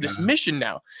part of this mission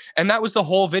now. And that was the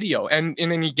whole video. And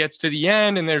then he gets to the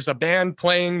end, and there's a band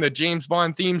playing the James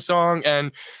Bond theme song.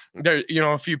 And there,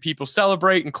 a few people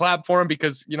celebrate and clap for him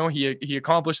because, he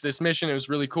accomplished this mission. It was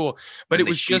really cool. But it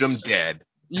was shoot just him dead.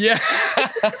 Yeah.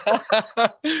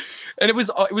 And it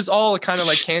was all a kind of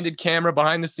like candid camera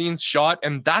behind the scenes shot.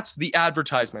 And that's the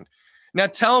advertisement. Now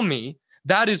tell me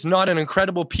that is not an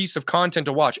incredible piece of content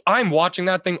to watch. I'm watching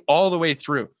that thing all the way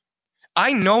through.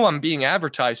 I know I'm being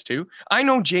advertised to. I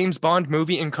know James Bond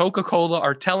movie and Coca-Cola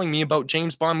are telling me about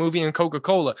James Bond movie and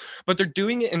Coca-Cola, but they're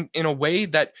doing it in a way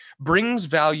that brings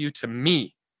value to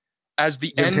me as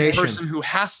the end person who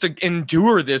has to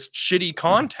endure this shitty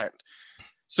content.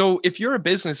 So if you're a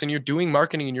business and you're doing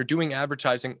marketing and you're doing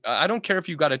advertising, I don't care if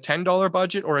you got a $10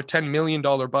 budget or a $10 million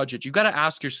budget. You got to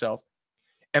ask yourself,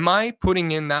 am I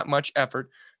putting in that much effort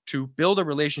to build a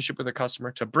relationship with a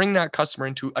customer, to bring that customer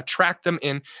in, to attract them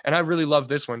in? And I really love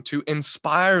this one, to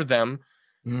inspire them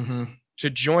to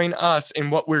join us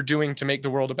in what we're doing to make the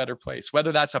world a better place,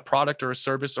 whether that's a product or a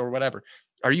service or whatever.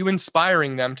 Are you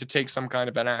inspiring them to take some kind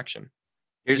of an action?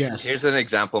 Here's an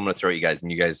example I'm going to throw at you guys,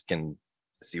 and you guys can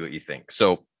see what you think.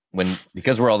 So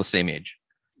because we're all the same age,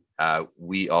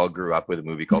 we all grew up with a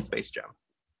movie called Space Jam.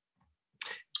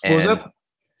 And what was that?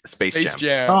 Space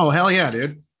Jam. Oh, hell yeah,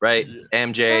 dude. Right,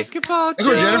 MJ. Basketball. That's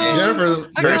where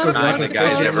Jennifer First time the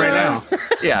guys ever, right now.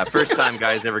 Yeah, first time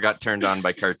guys ever got turned on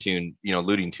by cartoon,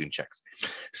 Looney Tune chicks.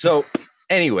 So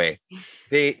anyway,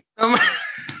 I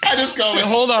just go.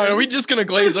 Hold on, are we just gonna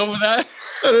glaze over that?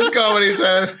 I just go what he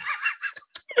said.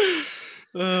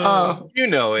 You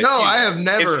know it. No, I have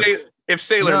never. If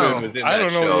Sailor Moon was in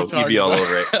that show, you'd be all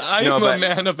over it. I'm a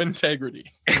man of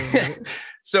integrity.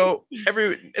 So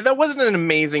that wasn't an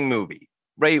amazing movie.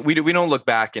 Right, we don't look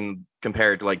back and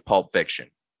compare it to like Pulp Fiction.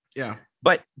 Yeah,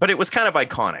 but it was kind of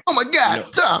iconic. Oh my god!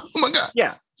 Oh my god!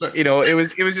 Yeah, it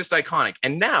was just iconic.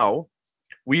 And now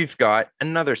we've got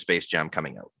another Space Jam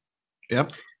coming out.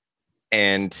 Yep.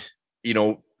 And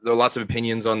there are lots of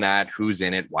opinions on that. Who's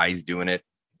in it? Why he's doing it?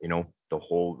 The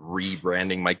whole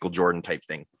rebranding Michael Jordan type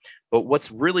thing. But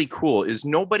what's really cool is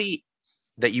nobody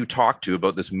that you talk to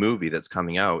about this movie that's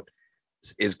coming out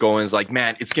is like,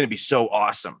 man, it's going to be so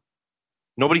awesome.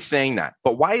 Nobody's saying that,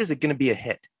 but why is it going to be a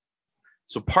hit?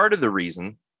 So part of the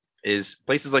reason is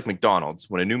places like McDonald's,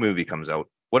 when a new movie comes out,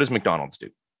 what does McDonald's do?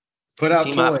 Put out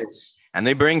toys. And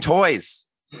they bring toys.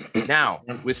 Now,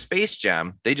 with Space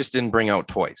Jam, they just didn't bring out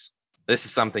toys. This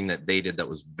is something that they did that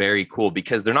was very cool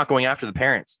because they're not going after the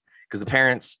parents. Because the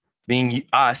parents, being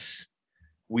us,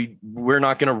 we're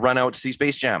not going to run out to see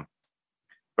Space Jam.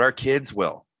 But our kids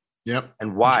will. Yep.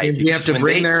 And why? You have to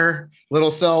bring their little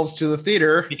selves to the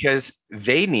theater because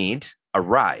they need a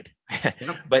ride.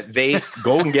 Yep. But they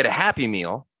go and get a Happy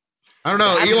Meal. I don't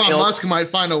know. Elon Musk might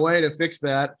find a way to fix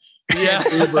that.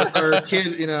 Yeah. Uber, or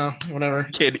kid, whatever.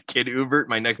 Kid Uber,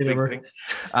 my next big thing.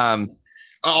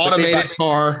 Automated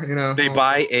car, They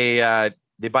buy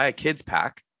a kids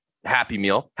pack, Happy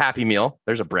Meal.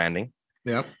 There's a branding.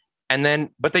 Yep.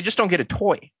 But they just don't get a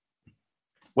toy.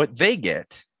 What they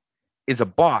get is a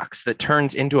box that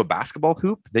turns into a basketball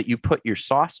hoop that you put your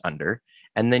sauce under,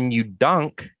 and then you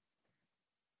dunk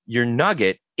your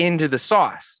nugget into the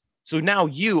sauce. So now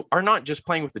you are not just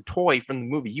playing with the toy from the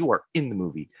movie. You are in the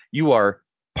movie. You are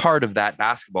part of that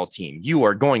basketball team. You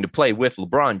are going to play with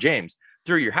LeBron James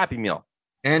through your Happy Meal.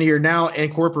 And you're now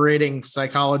incorporating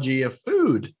psychology of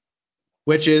food,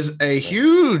 which is a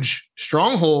huge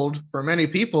stronghold for many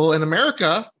people in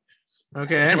America.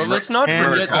 Okay. Well, let's not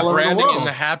forget the branding in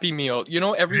the Happy Meal.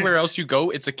 Everywhere else you go,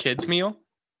 it's a kid's meal.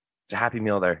 It's a Happy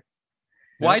Meal there.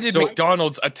 Why did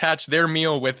McDonald's attach their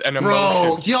meal with an emotion?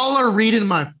 Bro, y'all are reading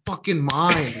my fucking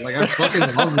mind. Like I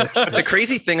fucking love it. But the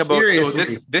crazy thing about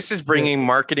this is bringing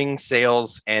marketing,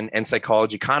 sales, and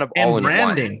psychology kind of all in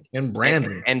one.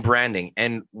 And branding.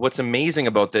 And what's amazing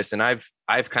about this, and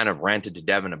I've kind of ranted to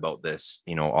Devin about this,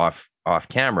 off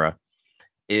camera,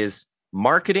 is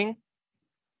marketing.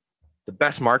 The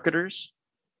best marketers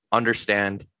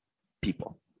understand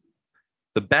people.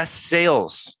 The best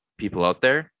sales people out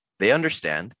there, they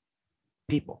understand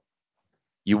people.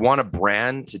 You want a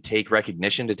brand to take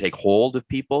recognition, to take hold of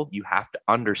people, you have to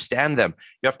understand them.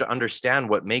 You have to understand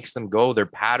what makes them go, their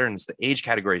patterns, the age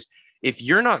categories. If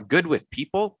you're not good with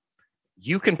people,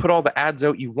 you can put all the ads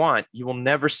out you want. You will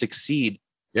never succeed.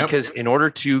 Yep. Because in order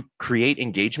to create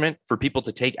engagement for people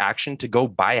to take action, to go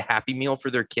buy a Happy Meal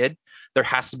for their kid, there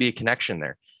has to be a connection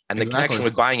there. And the connection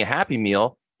with buying a Happy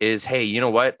Meal is, hey, you know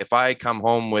what? If I come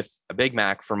home with a Big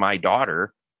Mac for my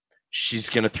daughter, she's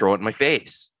going to throw it in my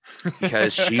face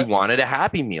because she wanted a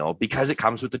Happy Meal because it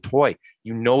comes with the toy.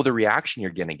 You know the reaction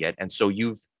you're going to get. And so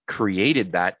you've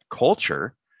created that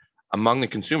culture among the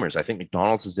consumers. I think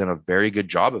McDonald's has done a very good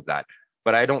job of that.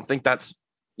 But I don't think that's,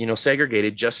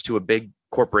 segregated just to a big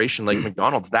corporation like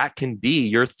McDonald's. That can be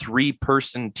your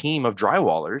 3-person team of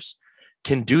drywallers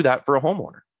can do that for a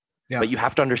homeowner. Yeah. But you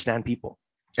have to understand people.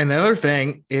 And the other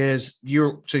thing is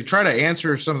to try to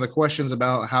answer some of the questions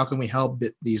about how can we help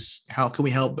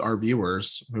our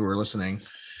viewers who are listening,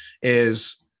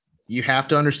 is you have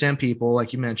to understand people,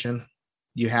 like you mentioned.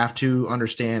 You have to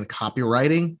understand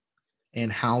copywriting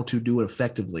and how to do it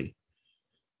effectively,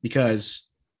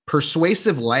 because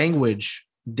persuasive language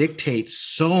dictates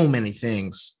so many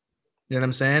things. You know what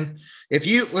I'm saying? If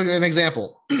you look at an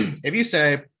example, if you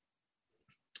say,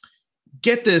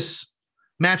 get this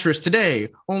mattress today,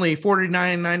 only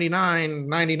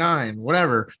 $49.99,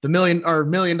 whatever, the $1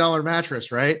 million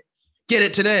mattress, right? Get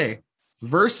it today,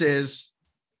 versus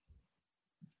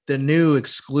the new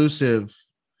exclusive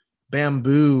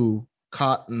bamboo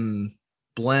cotton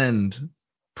blend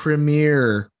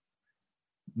premier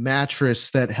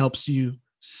mattress that helps you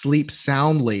sleep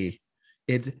soundly.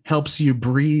 It helps you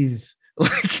breathe.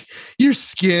 Like your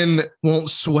skin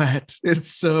won't sweat.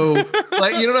 It's so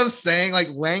like, you know what I'm saying? Like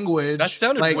language. That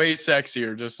sounded way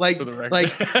sexier. Just like, for the record.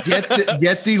 Like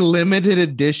get the limited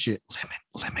edition.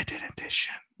 Limited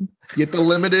edition. Get the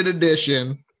limited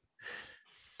edition.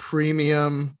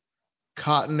 Premium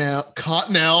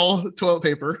Cottonelle toilet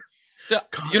paper.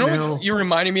 You know what? You're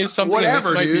reminding me of something.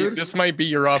 Whatever, dude. This might be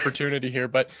your opportunity here,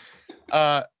 but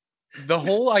the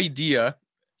whole idea,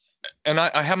 and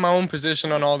I have my own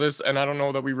position on all this, and I don't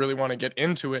know that we really want to get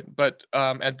into it, but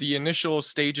at the initial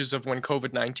stages of when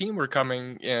COVID-19 were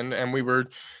coming in, and we were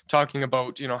talking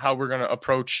about, how we're going to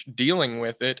approach dealing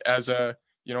with it as a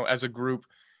group,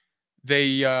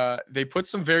 they put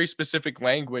some very specific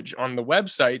language on the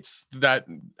websites that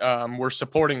were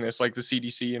supporting this, like the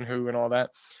CDC and WHO and all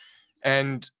that.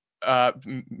 And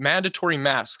mandatory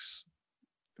masks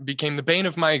became the bane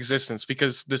of my existence,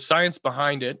 because the science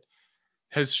behind it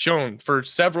has shown for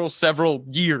several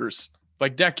years,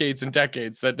 like decades and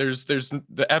decades, that there's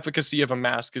the efficacy of a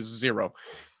mask is zero.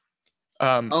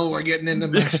 We're getting into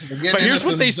this. But here's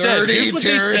what they said.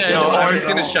 No, I was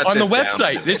going to shut on this the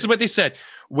website. down. This is what they said.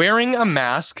 Wearing a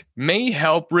mask may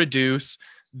help reduce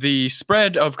the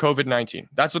spread of COVID-19.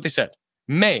 That's what they said.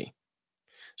 May.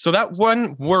 So that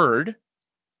one word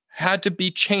had to be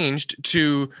changed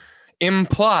to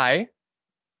imply,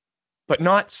 but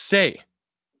not say.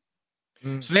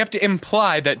 So they have to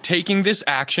imply that taking this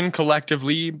action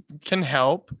collectively can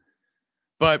help,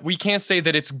 but we can't say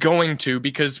that it's going to,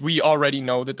 because we already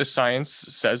know that the science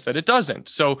says that it doesn't.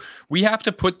 So we have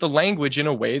to put the language in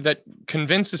a way that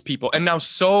convinces people. And now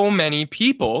so many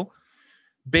people,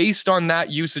 based on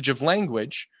that usage of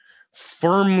language,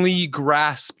 firmly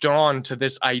grasped on to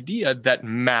this idea that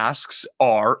masks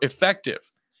are effective,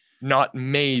 not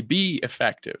may be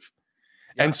effective.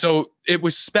 Yeah. And so it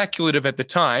was speculative at the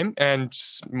time, and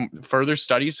further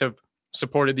studies have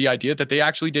supported the idea that they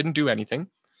actually didn't do anything.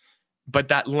 But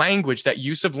that language, that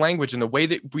use of language and the way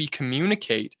that we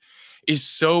communicate is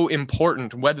so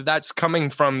important, whether that's coming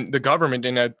from the government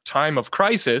in a time of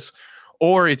crisis,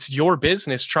 or it's your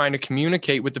business trying to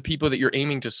communicate with the people that you're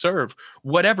aiming to serve.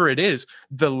 Whatever it is,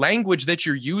 the language that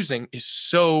you're using is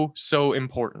so, so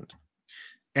important.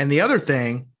 And the other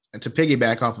thing, to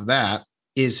piggyback off of that,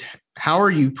 is how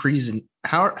is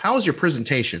your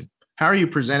presentation? How are you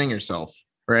presenting yourself?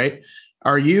 Right?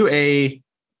 Are you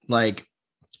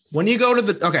when you go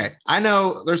to I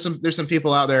know there's some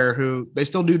people out there who they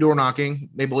still do door knocking.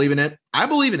 They believe in it. I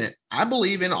believe in it. I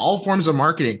believe in all forms of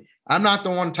marketing. I'm not the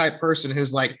one type person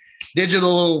who's like,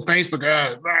 digital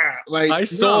Facebook. Like I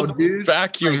sold dude,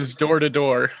 vacuums door to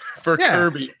door for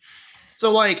Kirby.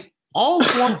 So like all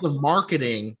forms of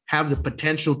marketing have the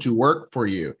potential to work for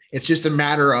you. It's just a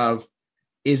matter of,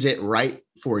 is it right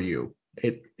for you?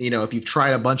 If you've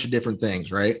tried a bunch of different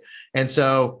things, right? And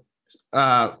so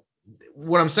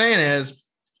what I'm saying is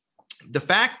the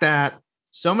fact that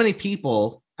so many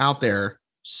people out there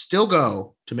still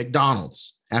go to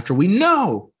McDonald's after we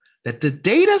know that the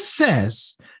data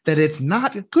says that it's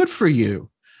not good for you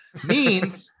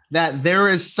means that there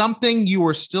is something you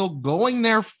are still going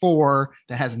there for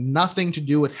that has nothing to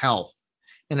do with health.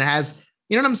 And it has,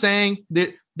 you know what I'm saying?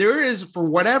 There is, for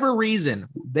whatever reason,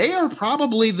 they are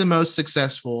probably the most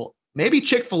successful. Maybe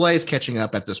Chick-fil-A is catching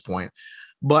up at this point,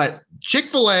 but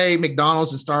Chick-fil-A,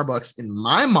 McDonald's, and Starbucks, in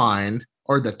my mind,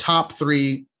 are the top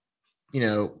three,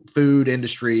 food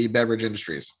industry, beverage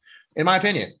industries, in my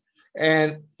opinion.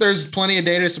 And there's plenty of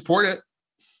data to support it.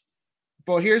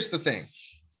 But here's the thing.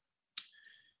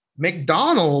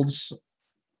 McDonald's,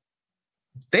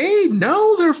 they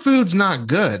know their food's not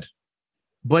good,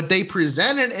 but they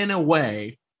present it in a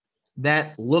way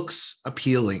that looks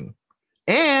appealing.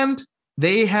 And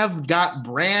they have got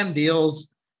brand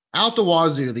deals out the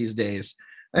wazoo these days.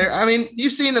 I mean,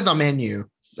 you've seen it on the menu.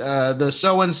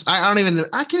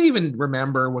 I can't even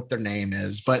remember what their name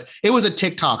is, but it was a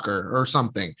TikToker or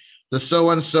something. The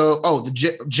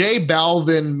J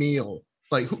Balvin meal.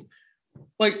 Like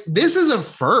this is a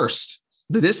first.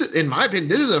 This is, in my opinion,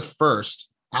 this is a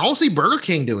first. I don't see Burger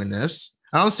King doing this.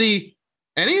 I don't see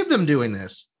any of them doing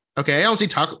this. Okay, I don't see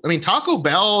Taco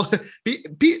Bell. They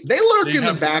lurk in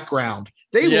the background.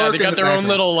 They got their own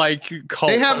little cult.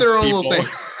 They have their own little thing.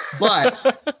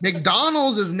 But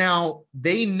McDonald's is now,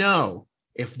 they know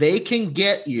if they can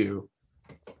get you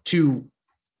to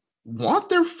want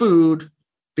their food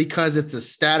because it's a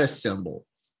status symbol,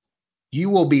 you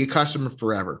will be a customer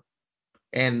forever.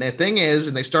 And the thing is,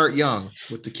 and they start young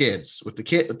with the kids, with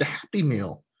the Happy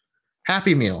Meal.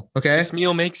 Happy Meal. Okay. This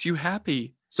meal makes you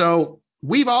happy. So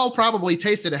we've all probably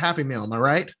tasted a Happy Meal. Am I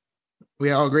right?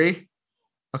 We all agree?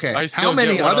 Okay. I still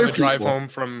get one on the drive home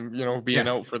from, being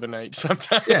out for the night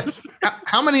sometimes. Yes.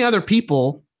 How many other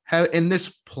people have in this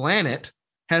planet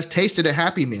has tasted a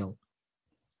Happy Meal?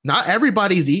 Not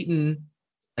everybody's eaten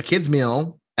a kid's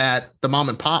meal at the mom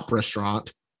and pop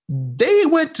restaurant. They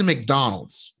went to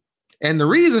McDonald's. And the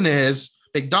reason is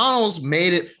McDonald's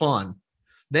made it fun.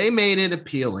 They made it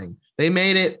appealing. They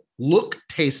made it look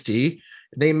tasty.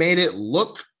 They made it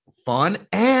look fun,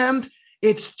 and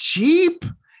it's cheap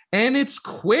and it's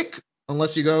quick.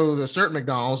 Unless you go to a certain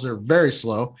McDonald's, they're very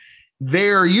slow.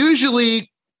 They're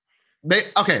usually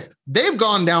they've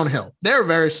gone downhill. They're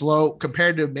very slow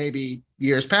compared to maybe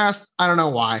years past. I don't know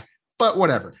why, but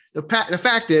whatever. The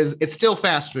fact is, it's still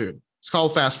fast food. It's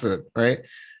called fast food, right?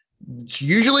 It's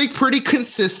usually pretty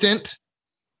consistent.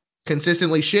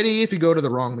 Consistently shitty if you go to the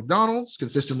wrong McDonald's,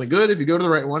 consistently good if you go to the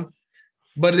right one.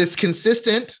 But it's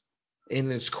consistent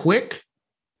and it's quick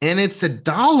and it's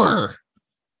 $1.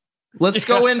 Let's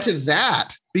go into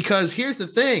that, because here's the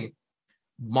thing.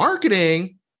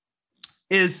 Marketing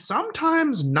is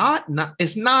sometimes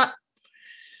it's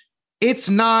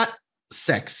not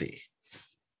sexy.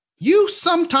 You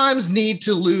sometimes need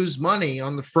to lose money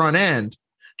on the front end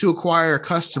to acquire a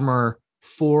customer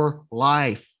for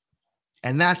life.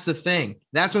 And that's the thing.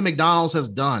 That's what McDonald's has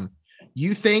done.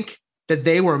 You think that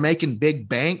they were making big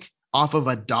bank off of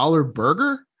 $1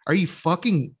 burger? Are you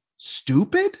fucking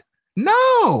stupid?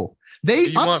 No, they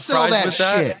upsell that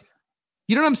shit.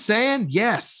 You know what I'm saying?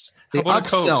 Yes, they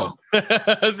upsell.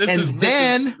 This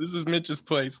is Mitch's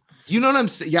place. You know what I'm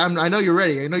saying? Yeah, I know you're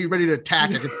ready. I know you're ready to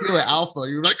attack. I can feel the alpha.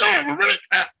 You're like, oh, we're ready.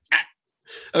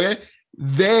 Okay.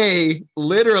 They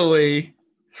literally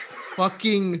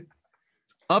fucking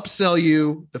upsell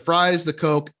you the fries, the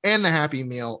Coke, and the Happy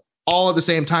Meal all at the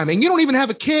same time. And you don't even have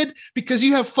a kid because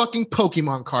you have fucking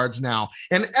Pokemon cards now.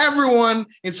 And everyone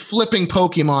is flipping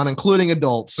Pokemon, including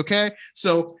adults. Okay.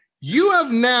 So you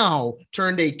have now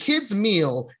turned a kid's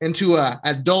meal into an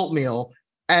adult meal,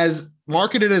 as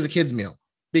marketed as a kid's meal,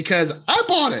 because I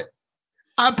bought it.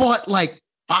 I bought like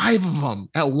 5 of them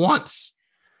at once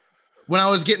when I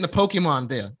was getting the Pokemon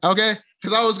deal. Okay.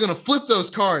 Because I was going to flip those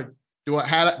cards.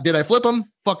 Did I flip them?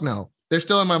 Fuck no. They're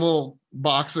still in my little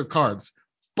box of cards,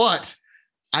 but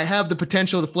I have the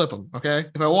potential to flip them. Okay.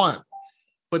 If I want.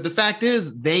 But the fact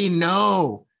is, they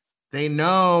know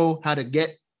how to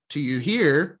get to you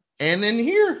here and then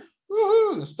here.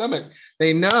 Woohoo, the stomach.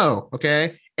 They know.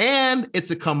 Okay. And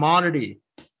it's a commodity.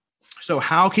 So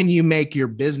how can you make your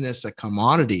business a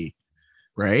commodity?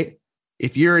 Right?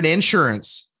 If you're in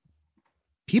insurance,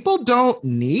 people don't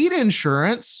need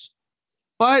insurance.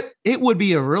 but it would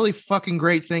be a really fucking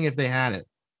great thing if they had it,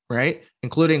 right?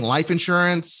 Including life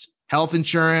insurance, health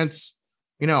insurance,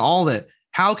 all that.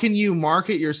 How can you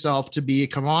market yourself to be a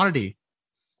commodity?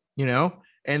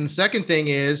 And the second thing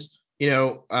is,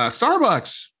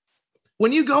 Starbucks,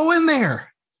 when you go in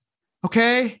there,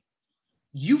 okay,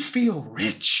 you feel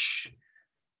rich.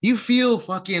 You feel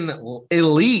fucking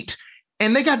elite.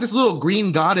 And they got this little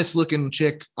green goddess looking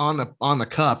chick on the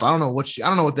cup. I don't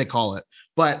know what they call it,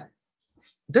 but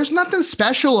there's nothing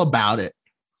special about it,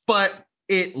 but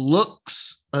it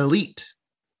looks elite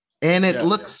and it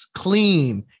looks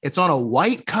clean. It's on a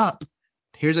white cup.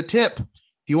 Here's a tip.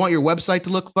 If you want your website to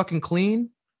look fucking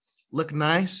clean, look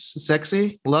nice,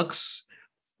 sexy, looks,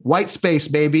 white space,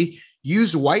 baby.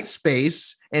 Use white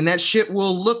space and that shit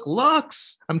will look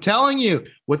lux. I'm telling you,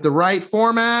 with the right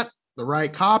format, the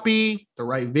right copy, the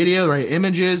right video, the right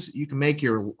images, you can make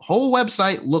your whole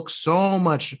website look so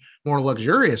much more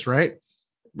luxurious, right?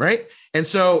 Right. And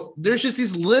so there's just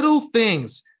these little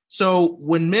things. So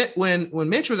when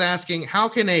Mitch was asking, how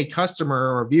can a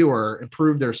customer or viewer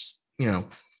improve their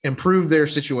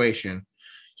situation?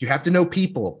 You have to know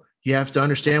people. You have to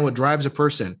understand what drives a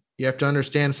person. You have to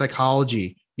understand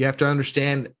psychology. You have to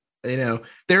understand,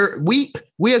 we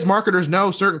as marketers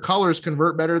know certain colors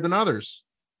convert better than others.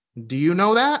 Do you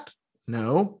know that?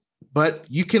 No, but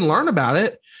you can learn about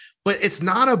it. But it's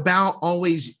not about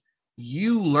always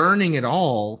you learning it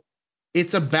all.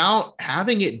 It's about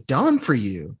having it done for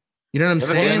you. You know what I'm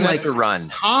saying? Like to run.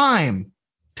 Time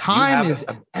is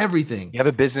everything. You have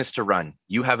a business to run.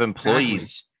 You have employees.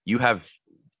 Exactly. You have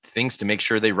things to make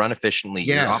sure they run efficiently.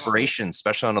 Yes. Your operations,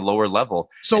 especially on a lower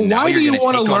level. So why do you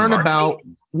want to learn about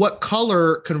what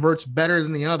color converts better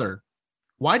than the other?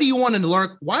 Why do you want to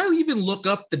learn? Why even look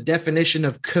up the definition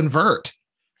of convert?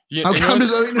 Yeah,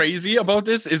 what's crazy about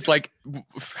this is like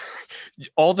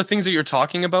all the things that you're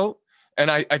talking about,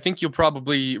 and I think you'll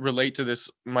probably relate to this,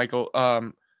 Michael.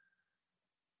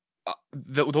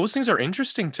 Those things are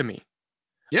interesting to me.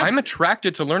 Yeah. I'm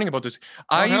attracted to learning about this.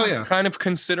 I kind of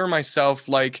consider myself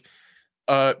like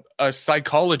a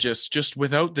psychologist just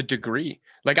without the degree.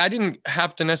 Like I didn't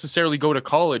have to necessarily go to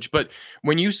college, but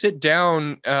when you sit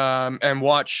down and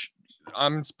watch,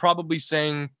 I'm probably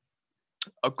saying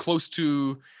close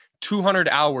to 200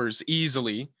 hours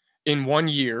easily in 1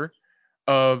 year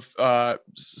of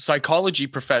psychology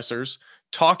professors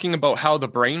talking about how the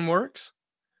brain works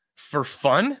for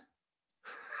fun.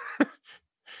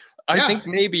 I think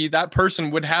maybe that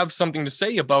person would have something to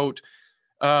say about,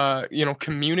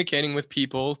 communicating with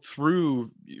people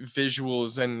through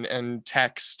visuals and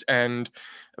text and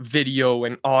video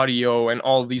and audio and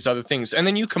all these other things. And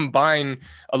then you combine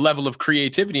a level of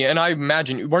creativity. And I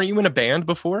imagine, weren't you in a band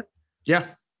before? Yeah.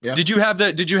 Yeah. Did you have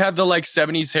the like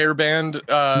 70s hair band?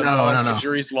 No.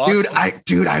 Luxurious locks? I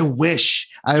wish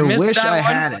I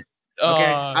had it.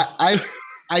 Okay.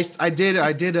 I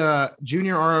did a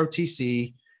junior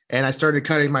ROTC and I started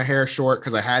cutting my hair short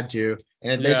because I had to,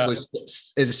 and it basically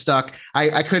it stuck.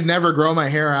 I could never grow my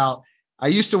hair out. I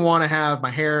used to want to have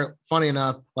my hair, funny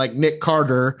enough, like Nick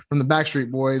Carter from the Backstreet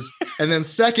Boys. And then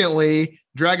secondly,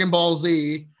 Dragon Ball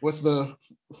Z with the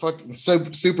fucking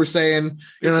Super Saiyan.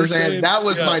 You know what I'm saying? That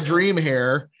was my dream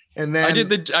hair. And then I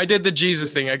did the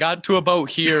Jesus thing. I got to about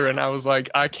here and I was like,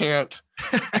 I can't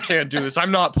do this.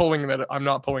 I'm not pulling it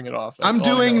off. That's I'm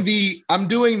doing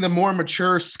the more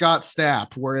mature Scott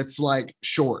Stapp where it's like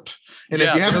short. And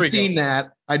if you haven't seen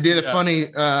that, I did a funny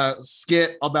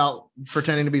skit about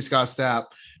pretending to be Scott Stapp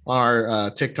on our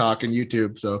TikTok and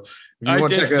YouTube. So if you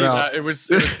want to check it out, it was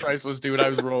priceless, dude. I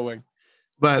was rolling.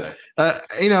 But to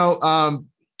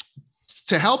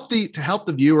help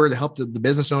the viewer, to help the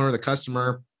business owner, the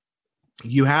customer,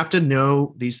 you have to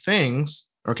know these things,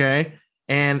 okay?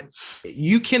 And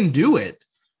you can do it.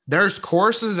 There's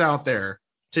courses out there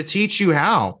to teach you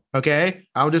how, okay?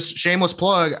 I'll just shameless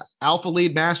plug. Alpha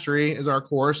Lead Mastery is our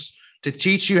course to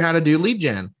teach you how to do lead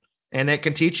gen. And it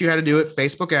can teach you how to do it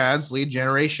Facebook ads, lead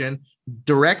generation,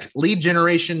 direct lead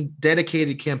generation,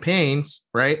 dedicated campaigns,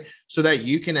 right? So that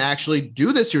you can actually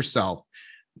do this yourself.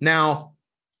 Now,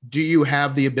 do you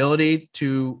have the ability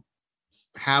to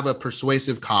have a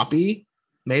persuasive copy?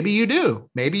 Maybe you do.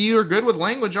 Maybe you're good with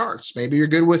language arts. Maybe you're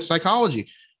good with psychology.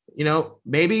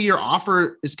 Maybe your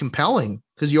offer is compelling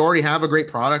because you already have a great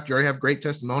product. You already have great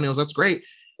testimonials. That's great.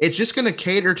 It's just going to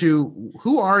cater to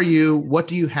who are you? What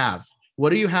do you have?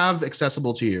 What do you have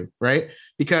accessible to you? Right?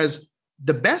 Because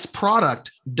the best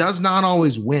product does not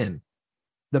always win.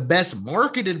 The best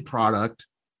marketed product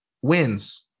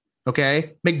wins.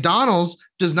 Okay. McDonald's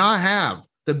does not have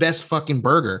the best fucking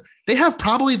burger. They have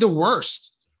probably the worst.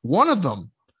 One of them.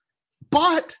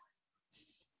 But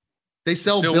They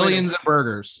sell Still billions of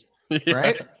burgers, Yeah.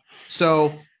 right?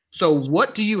 So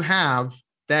what do you have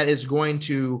that is going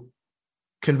to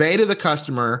convey to the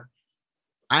customer,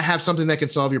 I have something that can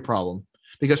solve your problem?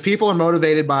 Because people are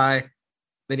motivated by,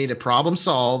 they need a problem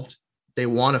solved. They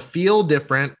want to feel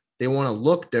different. They want to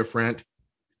look different.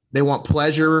 They want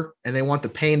pleasure and they want the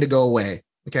pain to go away.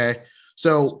 Okay.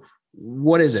 So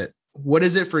what is it? What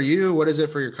is it for you? What is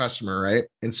it for your customer? Right.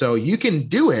 And so you can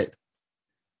do it.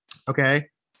 Okay.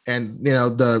 And I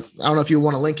don't know if you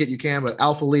want to link it, you can, but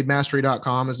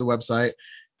alphaleadmastery.com is the website.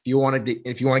 If you want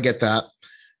to get that,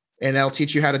 and that'll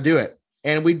teach you how to do it.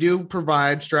 And we do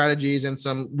provide strategies and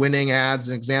some winning ads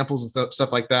and examples and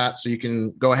stuff like that. So you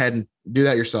can go ahead and do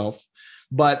that yourself.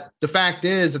 But the fact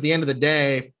is, at the end of the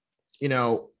day,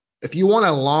 if you want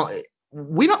to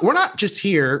we're not just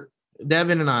here,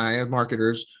 Devin and I as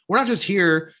marketers, we're not just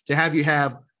here to have you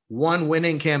have one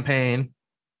winning campaign,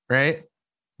 right?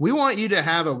 We want you to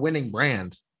have a winning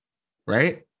brand,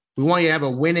 right? We want you to have a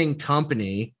winning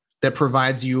company that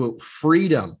provides you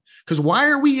freedom. Because why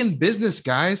are we in business,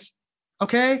 guys?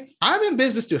 Okay. I'm in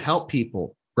business to help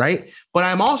people, right? But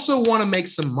I'm also want to make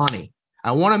some money.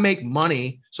 I want to make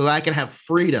money so that I can have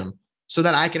freedom, so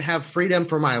that I can have freedom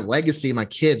for my legacy, my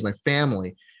kids, my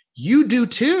family. You do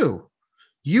too.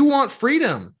 You want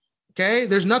freedom. Okay.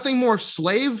 There's nothing more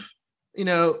slave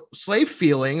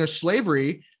feeling or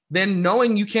slavery than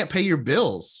knowing you can't pay your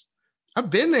bills. I've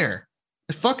been there.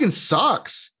 It fucking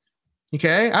sucks.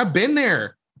 Okay. I've been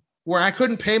there where I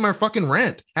couldn't pay my fucking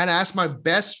rent. I had to ask my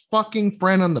best fucking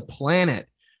friend on the planet.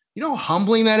 You know how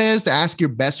humbling that is to ask your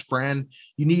best friend,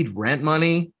 you need rent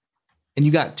money and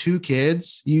you got 2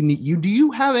 kids. Do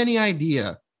you have any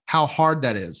idea how hard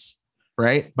that is?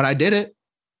 Right. But I did it.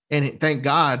 And thank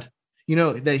God,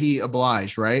 that he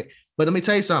obliged. Right. But let me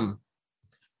tell you something.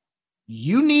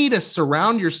 You need to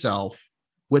surround yourself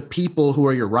with people who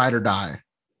are your ride or die.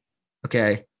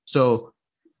 Okay. So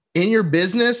in your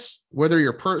business, whether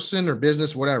you're person or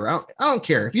business, whatever, I don't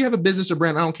care. If you have a business or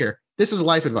brand, I don't care. This is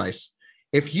life advice.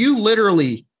 If you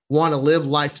literally want to live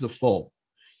life to the full,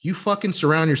 you fucking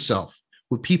surround yourself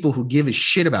with people who give a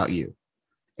shit about you.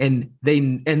 And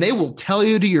they will tell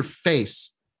you to your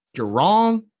face, you're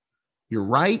wrong, you're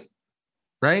right,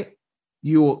 right?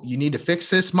 You need to fix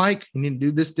this, Mike. You need to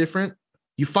do this different.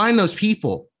 You find those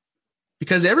people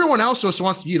because everyone else just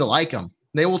wants you to like them.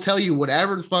 They will tell you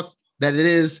whatever the fuck that it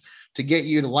is to get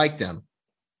you to like them,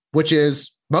 which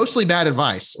is mostly bad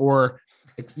advice. Or,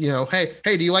 hey,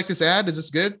 do you like this ad? Is this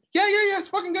good? Yeah, it's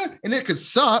fucking good. And it could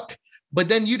suck, but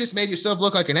then you just made yourself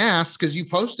look like an ass because you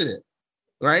posted it,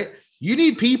 right? You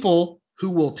need people who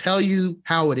will tell you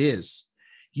how it is.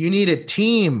 You need a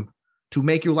team to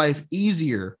make your life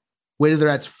easier, whether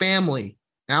that's family,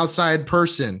 outside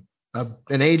person,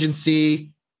 an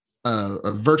agency,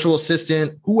 a virtual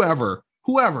assistant, whoever.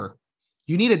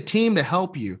 You need a team to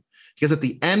help you because at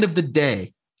the end of the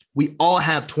day, we all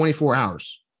have 24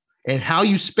 hours and how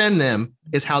you spend them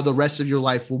is how the rest of your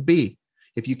life will be.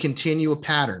 If you continue a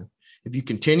pattern, if you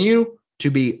continue to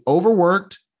be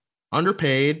overworked,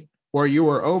 underpaid, or you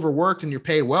are overworked and you're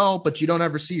paid well, but you don't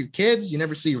ever see your kids, you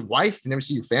never see your wife, you never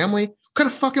see your family, what kind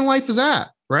of fucking life is that?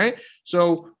 Right?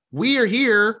 So we are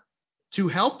here to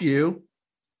help you,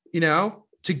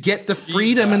 to get the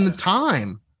freedom and the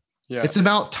time. Yeah. It's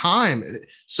about time.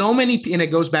 So many, and it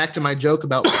goes back to my joke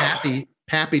about Pappy.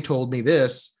 Pappy told me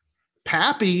this.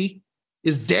 Pappy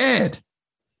is dead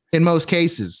in most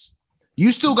cases.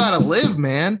 You still got to live,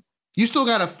 man. You still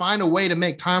got to find a way to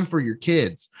make time for your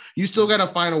kids. You still got to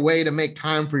find a way to make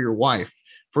time for your wife,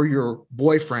 for your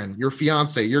boyfriend, your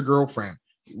fiance, your girlfriend,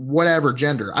 whatever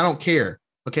gender. I don't care.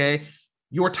 Okay.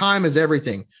 Your time is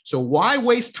everything. So why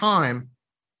waste time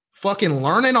fucking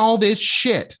learning all this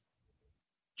shit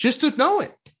just to know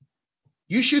it?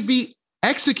 You should be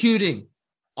executing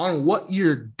on what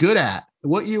you're good at,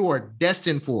 what you are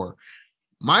destined for.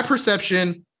 My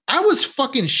perception, I was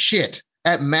fucking shit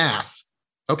at math.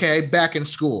 Okay. Back in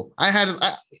school,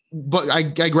 but I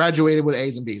graduated with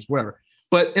A's and B's, whatever.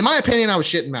 But in my opinion, I was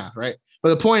shit in math. Right. But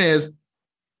the point is,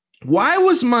 why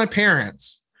was my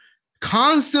parents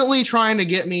constantly trying to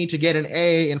get me to get an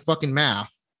A in fucking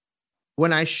math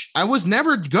when I was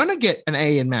never going to get an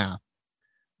A in math?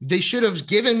 They should have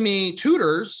given me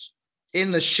tutors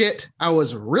in the shit I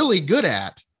was really good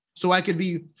at so I could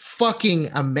be fucking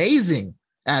amazing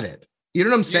at it. You know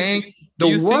what I'm saying?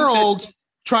 The world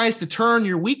tries to turn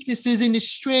your weaknesses into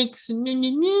strengths.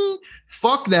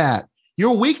 Fuck that.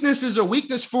 Your weakness is a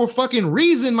weakness for a fucking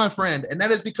reason, my friend. And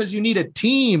that is because you need a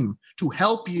team to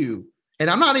help you. And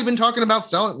I'm not even talking about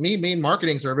selling me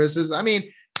marketing services. I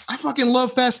mean, I fucking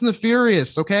love Fast and the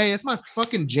Furious. Okay. It's my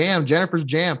fucking jam. Jennifer's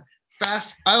jam.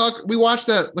 We watched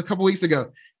that a couple weeks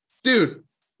ago. Dude,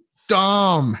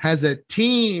 Dom has a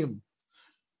team.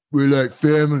 We're like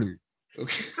family.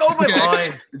 Okay. Stole my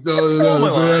line. It's all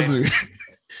about family.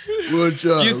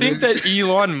 Do you think that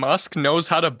Elon Musk knows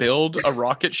how to build a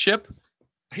rocket ship?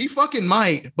 He fucking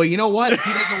might, but you know what?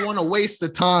 He doesn't want to waste the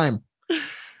time.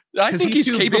 I think he's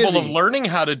capable of learning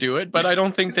how to do it, but I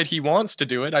don't think that he wants to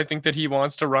do it. I think that he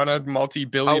wants to run a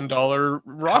multi-billion-dollar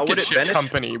rocket ship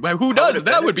company. But who does?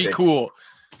 That would be cool.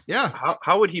 Yeah.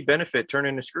 How would he benefit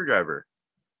turning a screwdriver?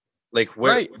 Like,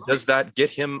 does that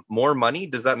get him more money?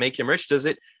 Does that make him rich? Does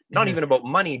it not even about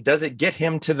money? Does it get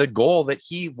him to the goal that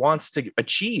he wants to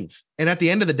achieve? And at the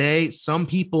end of the day, some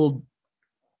people,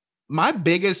 my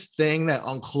biggest thing that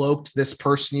uncloaked this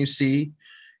person you see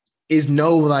is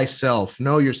know thyself,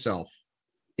 know yourself.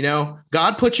 You know,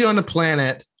 God put you on the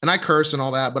planet, and I curse and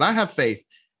all that, but I have faith.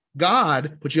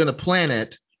 God put you on the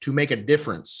planet to make a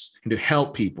difference and to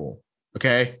help people,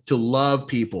 okay? To love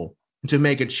people and to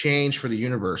make a change for the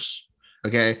universe,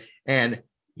 okay? And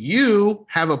you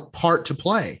have a part to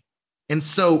play. And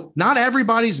so not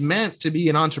everybody's meant to be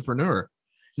an entrepreneur.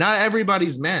 Not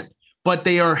everybody's meant, but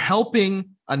they are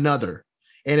helping another.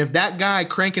 And if that guy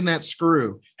cranking that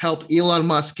screw helped Elon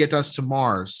Musk get us to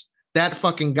Mars, that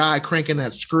fucking guy cranking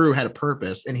that screw had a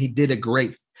purpose, and he did a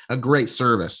great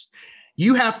service.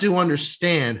 You have to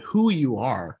understand who you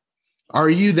are. Are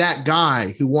you that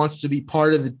guy who wants to be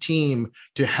part of the team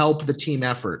to help the team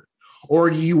effort? Or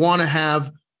do you want to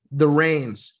have the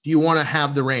reins? Do you want to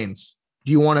have the reins?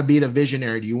 Do you want to be the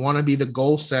visionary? Do you want to be the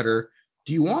goal setter?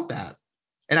 Do you want that?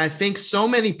 And I think so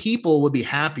many people would be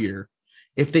happier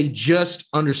if they just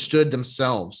understood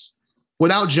themselves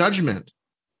without judgment.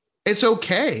 It's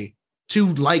okay to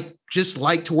like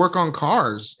to work on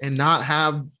cars and not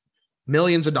have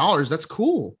millions of dollars. That's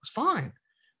cool. It's fine.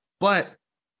 But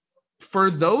for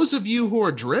those of you who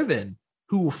are driven,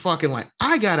 who fucking like,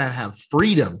 I gotta have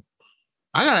freedom.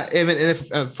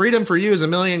 If freedom for you is $1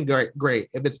 million, great.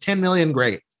 If it's 10 million,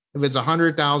 great. If it's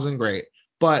 100,000, great.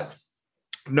 But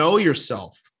know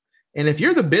yourself. And if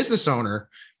you're the business owner,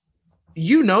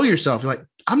 you know yourself. You're like,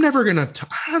 I'm never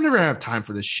have time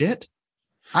for this shit.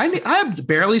 I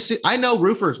know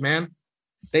roofers, man.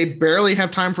 They barely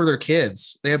have time for their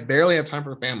kids. They barely have time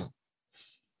for their family.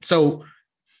 So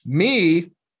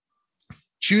me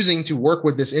choosing to work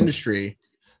with this industry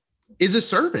is a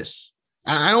service.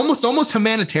 I almost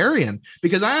humanitarian,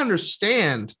 because I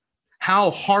understand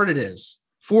how hard it is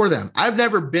for them. I've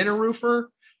never been a roofer,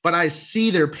 but I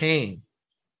see their pain.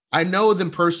 I know them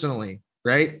personally,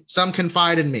 right? Some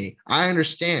confide in me. I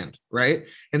understand, right?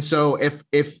 And so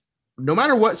if no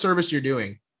matter what service you're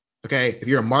doing, okay, if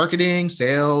you're in marketing,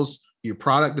 sales, your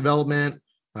product development,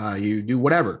 you do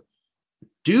whatever,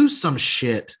 do some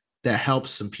shit that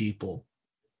helps some people,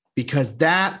 because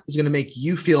that is going to make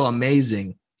you feel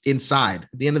amazing inside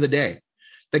at the end of the day.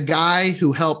 The guy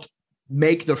who helped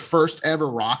make the first ever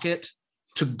rocket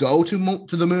to go to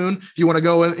the moon, if you want to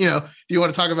go and, if you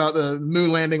want to talk about the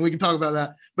moon landing, we can talk about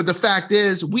that. But the fact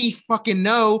is, we fucking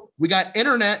know we got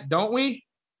internet, don't we?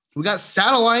 We got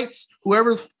satellites.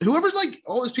 Whoever's like,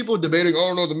 all these people are debating,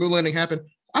 oh no, the moon landing happened.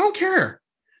 I don't care.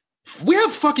 We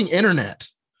have fucking internet,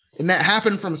 and that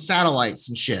happened from satellites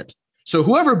and shit. So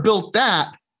whoever built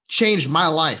that changed my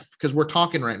life, because we're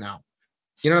talking right now.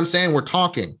 You know what I'm saying? We're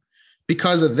talking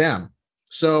because of them.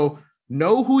 So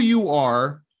know who you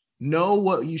are, know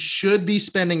what you should be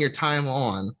spending your time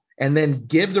on, and then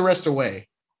give the rest away.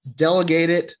 Delegate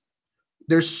it.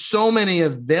 There's so many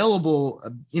available,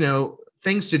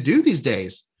 things to do these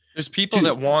days. There's people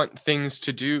that want things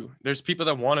to do. There's people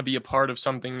that want to be a part of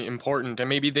something important, and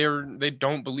maybe they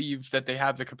don't believe that they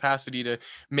have the capacity to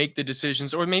make the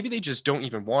decisions, or maybe they just don't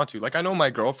even want to. Like, I know my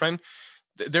girlfriend,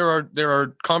 there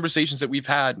are conversations that we've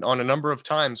had on a number of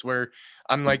times where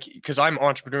I'm like, because I'm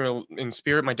entrepreneurial in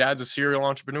spirit, my dad's a serial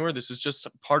entrepreneur. This is just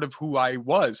part of who I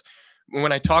was.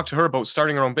 When I talk to her about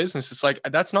starting her own business, it's like,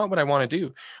 that's not what I want to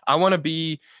do. I want to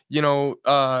be,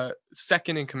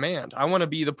 second in command. I want to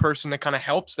be the person that kind of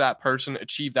helps that person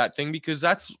achieve that thing, because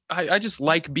I just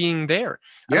like being there.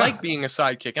 Yeah. I like being a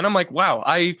sidekick. And I'm like, wow,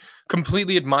 I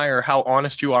completely admire how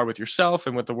honest you are with yourself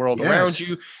and with the world around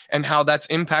you, and how that's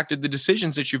impacted the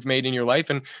decisions that you've made in your life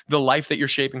and the life that you're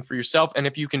shaping for yourself. And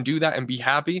if you can do that and be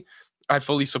happy, I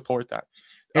fully support that.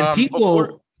 And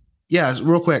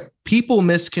real quick, people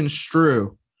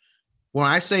misconstrue when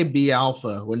I say be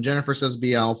alpha, when Jennifer says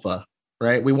be alpha,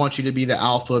 right? We want you to be the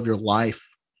alpha of your life.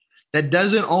 That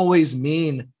doesn't always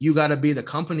mean you got to be the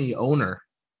company owner.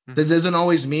 That doesn't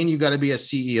always mean you got to be a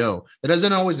CEO. That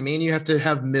doesn't always mean you have to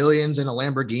have millions and a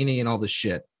Lamborghini and all this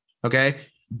shit. Okay.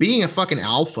 Being a fucking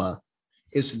alpha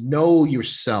is know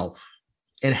yourself.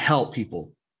 and help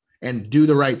people and do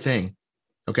the right thing.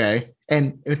 Okay.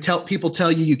 And people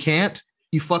tell you can't,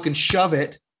 you fucking shove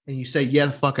it and you say, yeah,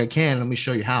 the fuck I can. Let me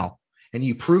show you how. And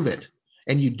you prove it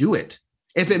and you do it.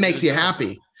 If it makes you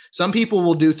happy. Some people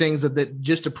will do things that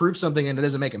just to prove something and it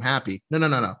doesn't make them happy.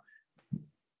 No.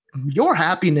 Your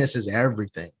happiness is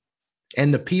everything.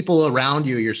 And the people around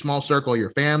you, your small circle, your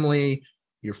family,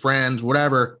 your friends,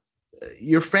 whatever,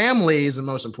 your family is the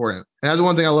most important. And that's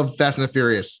one thing I love Fast and the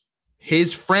Furious.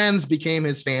 His friends became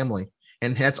his family.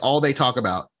 And that's all they talk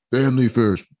about. Family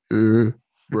first.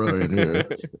 Brian. Okay.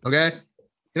 You know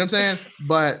what I'm saying?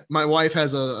 But my wife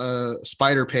has a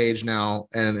spider page now,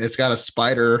 and it's got a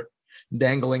spider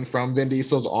dangling from Vin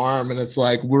Diesel's arm. And it's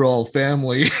like, we're all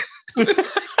family.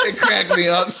 It cracked me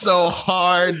up so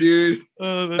hard, dude.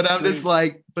 But I'm just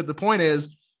like, but the point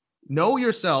is, know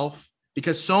yourself,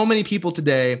 because so many people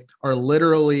today are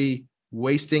literally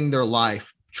wasting their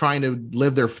life trying to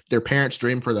live their parents'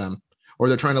 dream for them, or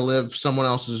they're trying to live someone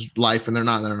else's life and they're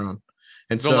not their own.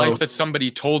 And the life that somebody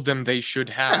told them they should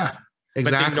have. Yeah,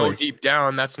 exactly. But they know deep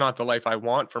down that's not the life I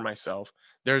want for myself.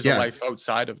 There's a life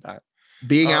outside of that.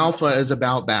 Being alpha is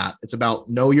about that. It's about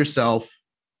know yourself,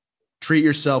 treat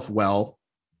yourself well,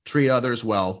 treat others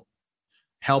well,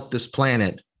 help this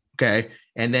planet. Okay.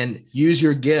 And then use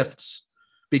your gifts,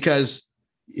 because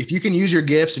if you can use your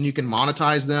gifts and you can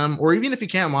monetize them, or even if you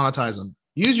can't monetize them,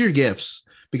 use your gifts,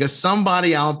 because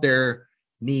somebody out there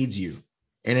needs you.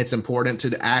 And it's important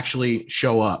to actually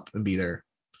show up and be there.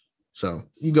 So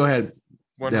you go ahead.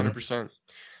 100%.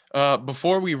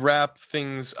 Before we wrap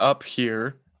things up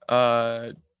here,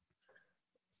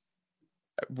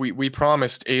 we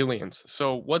promised aliens.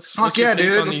 So what's your take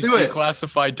on these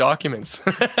declassified documents?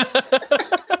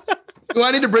 Do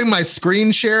I need to bring my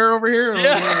screen share over here?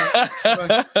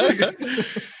 Yeah.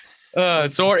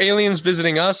 So are aliens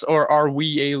visiting us, or are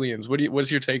we aliens? What's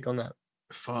your take on that?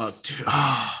 Fuck, dude.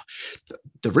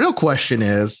 The real question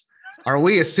is, are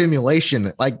we a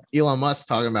simulation like Elon Musk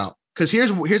talking about? Because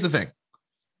here's the thing.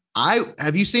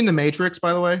 Have you seen The Matrix,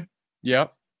 by the way?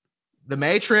 Yep. The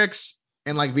Matrix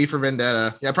and like V for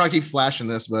Vendetta. Yeah, I probably keep flashing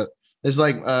this, but it's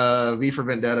like V for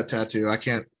Vendetta tattoo.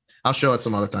 I'll show it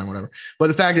some other time, whatever. But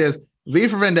the fact is, V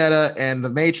for Vendetta and The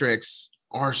Matrix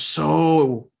are it's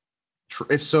so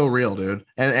real, dude.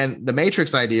 And the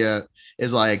Matrix idea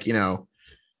is like,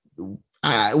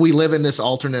 we live in this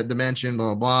alternate dimension, blah,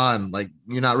 blah, blah, and like,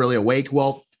 you're not really awake.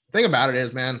 Well, the thing about it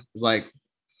is, man, is like,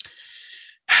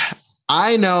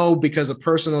 I know because of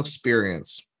personal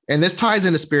experience, and this ties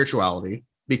into spirituality,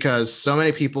 because so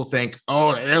many people think,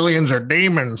 oh, aliens are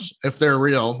demons if they're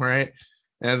real, right?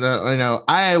 And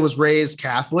I was raised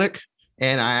Catholic,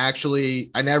 and I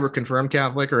never confirmed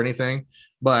Catholic or anything,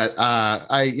 but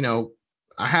I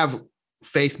have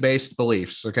faith-based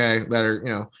beliefs, okay, that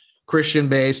are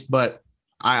Christian-based, but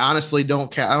I honestly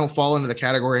don't fall into the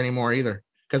category anymore either,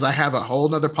 because I have a whole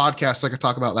nother podcast I could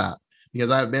talk about that,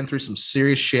 because I've been through some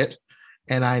serious shit.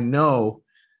 And I know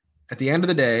at the end of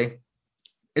the day,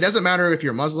 it doesn't matter if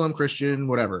you're Muslim, Christian,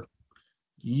 whatever,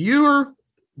 you're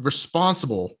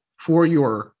responsible for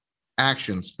your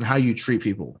actions and how you treat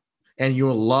people and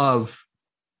your love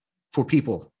for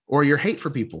people or your hate for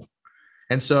people.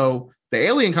 And so the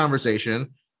alien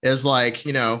conversation is like,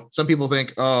 some people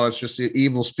think, oh, it's just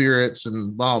evil spirits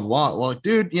and blah, blah. Well,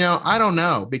 dude, I don't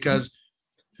know, because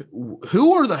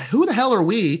who the hell are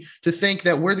we to think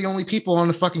that we're the only people on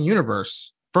the fucking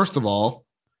universe? First of all,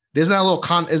 isn't that a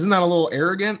little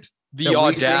arrogant? The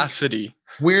audacity.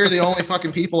 We're the only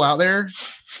fucking people out there.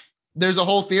 There's a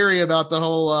whole theory about the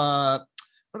whole,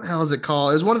 what the hell is it called?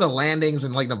 It was one of the landings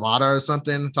in like Nevada or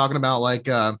something, talking about like,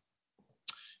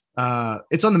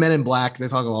 it's on the Men in Black. They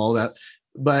talk about all that.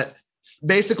 But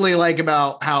basically, like,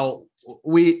 about how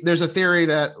there's a theory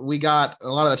that we got a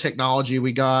lot of the technology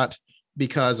we got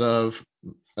because of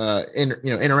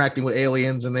interacting with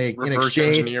aliens, and they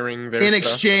in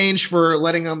exchange for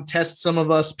letting them test some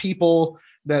of us people,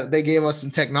 that they gave us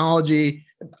some technology.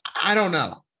 I don't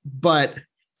know, but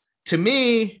to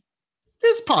me,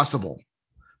 it's possible,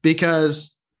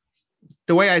 because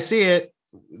the way I see it,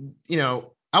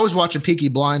 I was watching Peaky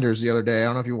Blinders the other day. I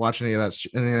don't know if you watch any of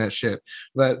that shit,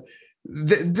 but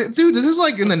dude, this is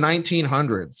like in the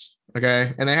 1900s.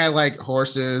 Okay. And they had like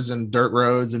horses and dirt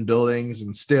roads and buildings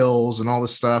and stills and all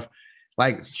this stuff.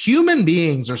 Like, human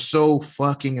beings are so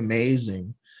fucking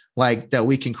amazing, like, that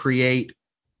we can create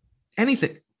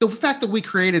anything. The fact that we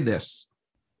created this.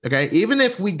 Okay. Even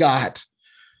if we got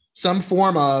some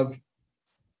form of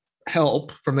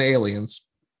help from the aliens,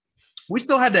 we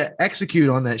still had to execute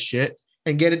on that shit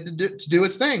and get it to do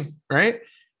its thing, right?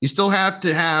 You still have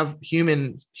to have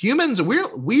humans.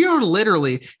 We are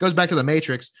literally, goes back to the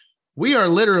Matrix. we are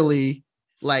literally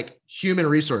like human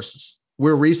resources.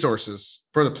 We're resources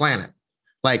for the planet.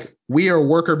 Like we are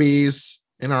worker bees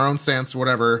in our own sense,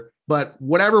 whatever. But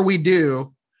whatever we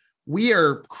do, we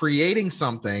are creating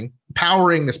something,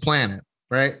 powering this planet,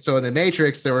 right? So in the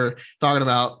Matrix, they were talking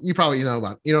about, you know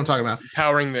what I'm talking about.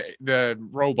 Powering the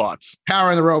robots.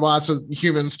 Powering the robots so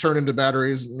humans turn into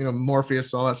batteries,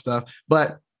 Morpheus, all that stuff.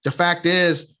 But the fact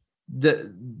is,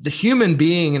 the human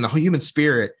being and the human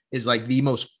spirit is like the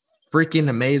most freaking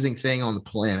amazing thing on the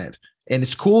planet. And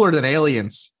it's cooler than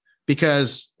aliens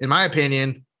because, in my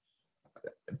opinion,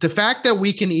 the fact that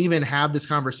we can even have this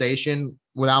conversation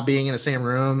without being in the same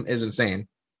room is insane,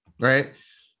 right?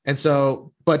 And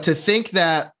so, but to think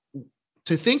that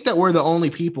we're the only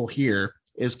people here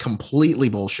is completely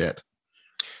bullshit.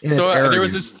 So there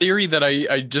was this theory that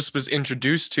I just was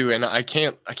introduced to, and I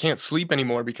can't sleep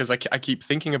anymore because I keep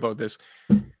thinking about this.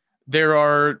 There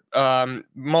are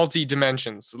multi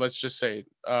dimensions. Let's just say.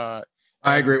 I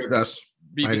agree with us.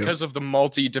 Because of the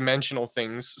multi-dimensional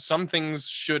things, some things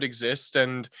should exist,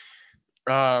 and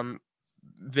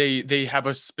they have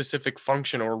a specific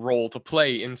function or role to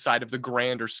play inside of the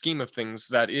grander scheme of things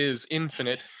that is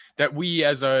infinite, that we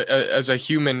as a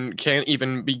human can't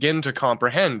even begin to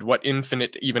comprehend what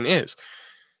infinite even is.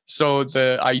 So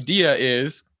the idea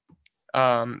is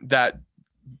that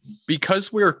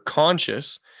because we're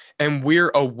conscious and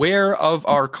we're aware of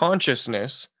our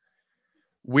consciousness,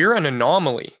 we're an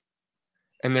anomaly.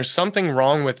 And there's something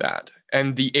wrong with that.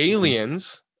 And the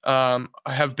aliens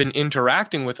have been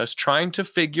interacting with us, trying to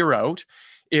figure out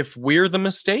if we're the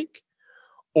mistake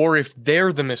or if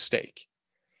they're the mistake,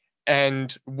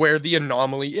 and where the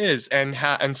anomaly is.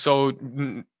 And so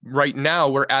right now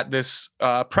we're at this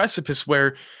precipice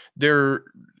where there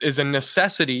is a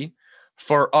necessity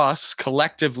for us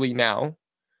collectively now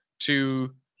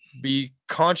to be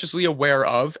consciously aware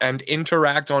of and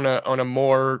interact on a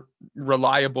more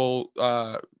reliable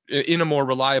in a more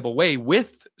reliable way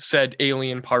with said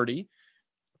alien party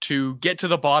to get to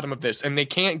the bottom of this. And they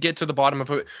can't get to the bottom of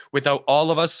it without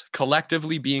all of us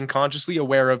collectively being consciously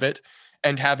aware of it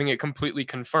and having it completely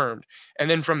confirmed. And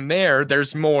then from there,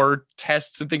 there's more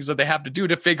tests and things that they have to do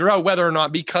to figure out whether or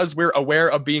not, because we're aware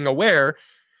of being aware,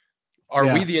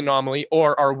 are we the anomaly,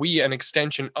 or are we an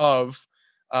extension of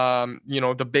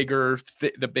the bigger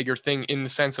thing, in the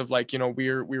sense of like, we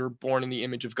were born in the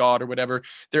image of God or whatever.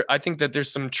 I think that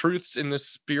there's some truths in the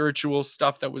spiritual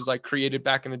stuff that was like created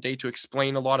back in the day to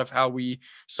explain a lot of how we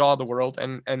saw the world,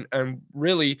 and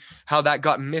really how that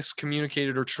got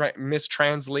miscommunicated or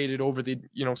mistranslated over the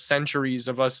centuries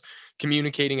of us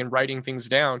communicating and writing things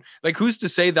down. Like, who's to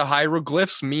say the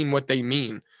hieroglyphs mean what they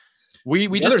mean?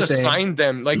 We just assigned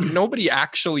them. Like, nobody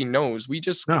actually knows. We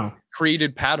just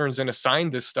created patterns and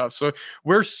assigned this stuff. So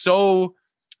we're so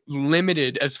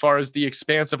limited as far as the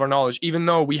expanse of our knowledge, even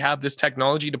though we have this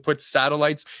technology to put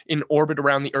satellites in orbit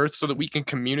around the earth so that we can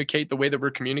communicate the way that we're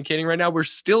communicating right now. We're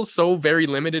still so very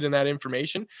limited in that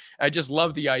information. I just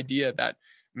love the idea that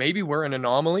maybe we're an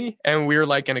anomaly and we're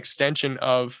like an extension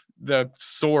of the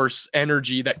source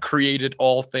energy that created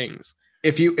all things.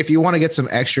 If you want to get some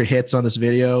extra hits on this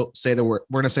video, say the word.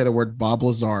 We're going to say the word Bob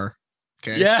Lazar.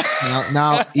 Okay. Yeah.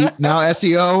 Now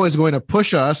SEO is going to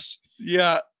push us.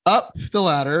 Yeah. Up the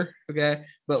ladder. Okay.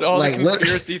 But so all like, the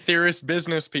conspiracy theorist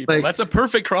business people. Like, that's a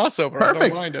perfect crossover. Perfect. I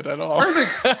don't mind it at all.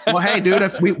 Perfect. Well, hey, dude,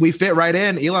 if we fit right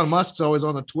in. Elon Musk's always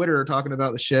on the Twitter talking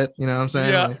about the shit. You know what I'm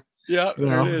saying? Yeah.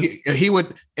 Like, yeah. He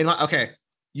would. Okay.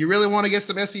 You really want to get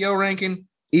some SEO ranking?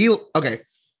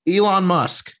 Elon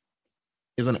Musk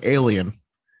is an alien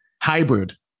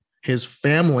hybrid. His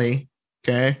family,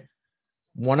 okay,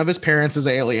 one of his parents is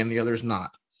alien, the other's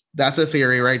not. That's a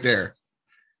theory right there.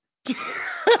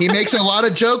 He makes a lot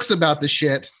of jokes about the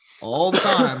shit all the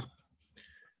time.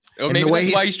 Oh, maybe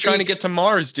that's why he's trying to get to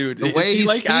Mars, dude. Is he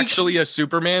like actually a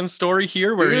Superman story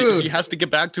here where he has to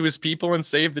get back to his people and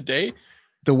save the day?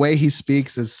 The way he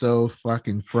speaks is so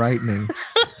fucking frightening.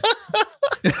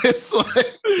 It's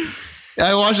like,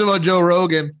 I watched him on Joe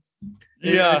Rogan.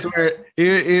 Yeah, I swear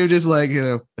he was just like,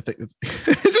 I think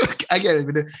I can't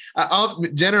even.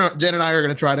 Jen and I are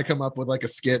gonna try to come up with like a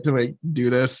skit to do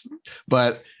this,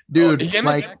 but dude,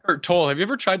 like Eckhart Tolle. Have you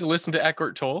ever tried to listen to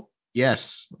Eckhart Tolle?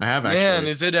 Yes, I have. Actually, man,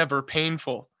 is it ever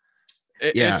painful?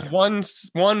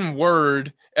 It's one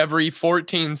word every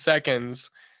 14 seconds,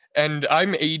 and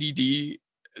I'm ADD.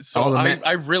 So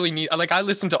I really need, like, I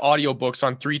listen to audiobooks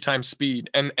on 3 times speed,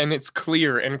 and it's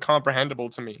clear and comprehensible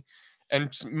to me. And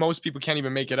most people can't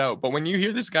even make it out. But when you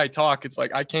hear this guy talk, it's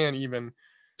like, I can't even,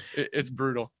 it's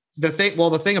brutal. The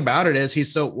thing about it is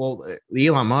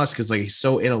Elon Musk is like, he's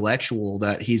so intellectual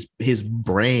that his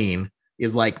brain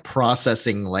is like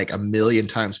processing like a million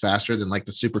times faster than like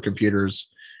the supercomputers.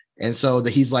 And so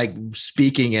he's like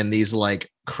speaking in these like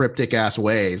cryptic ass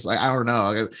ways. Like, I don't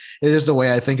know. It is the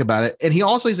way I think about it. And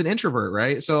he's an introvert,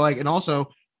 right? So like, and also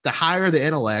the higher the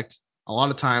intellect, a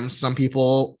lot of times some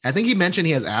people, I think he mentioned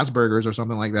he has Asperger's or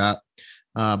something like that,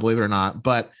 believe it or not.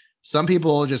 But some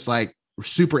people just like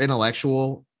super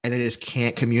intellectual and they just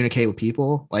can't communicate with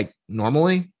people like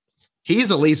normally.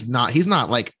 He's not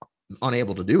like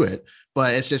unable to do it,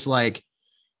 but it's just like,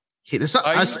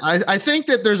 I think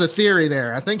that there's a theory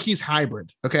there. I think he's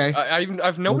hybrid. Okay.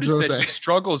 I've noticed that he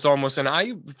struggles almost. And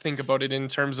I think about it in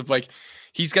terms of like,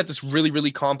 he's got this really,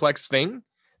 really complex thing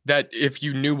that if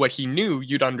you knew what he knew,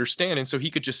 you'd understand. And so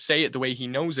he could just say it the way he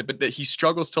knows it, but that he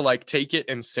struggles to like take it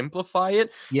and simplify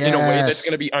it in a way that's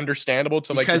going to be understandable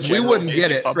to like, because we wouldn't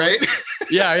get it. Public. Right.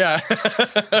 Yeah.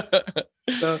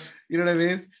 So, you know what I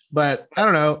mean? But I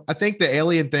don't know. I think the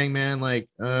alien thing, man, like,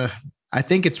 I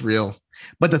think it's real.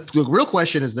 But the real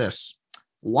question is this: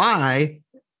 why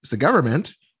is the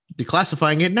government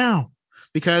declassifying it now?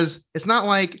 Because it's not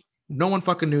like no one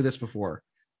fucking knew this before.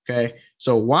 Okay.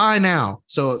 So why now?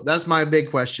 So that's my big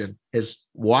question is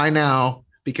why now?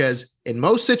 Because in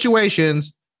most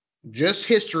situations, just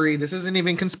history, this isn't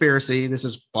even conspiracy. This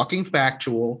is fucking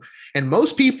factual. And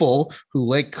most people who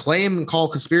like claim and call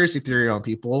conspiracy theory on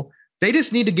people, they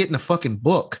just need to get in a fucking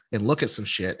book and look at some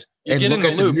shit and look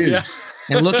at the news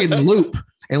and look in the loop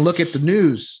and look at the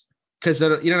news. Cause you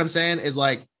know what I'm saying is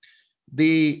like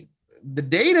the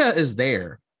data is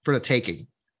there for the taking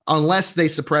unless they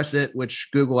suppress it, which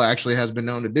Google actually has been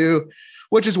known to do,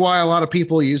 which is why a lot of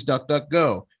people use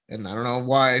DuckDuckGo. And I don't know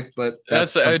why, but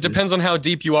it depends on how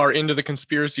deep you are into the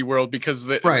conspiracy world, because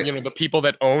the people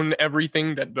that own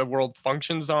everything that the world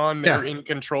functions on, they're in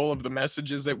control of the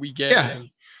messages that we get. Yeah.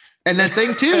 And the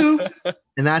thing too,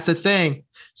 and that's the thing.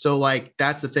 So like,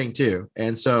 that's the thing too.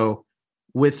 And so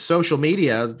with social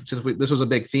media, since this was a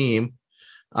big theme,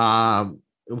 we're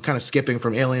kind of skipping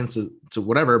from aliens to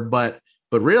whatever, but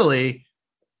really,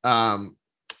 the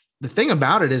thing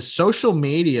about it is social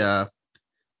media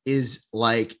is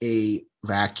like a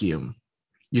vacuum.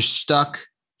 You're stuck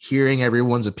hearing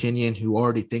everyone's opinion who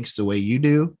already thinks the way you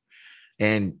do,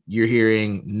 and you're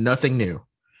hearing nothing new.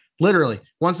 Literally,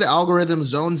 once the algorithm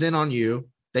zones in on you,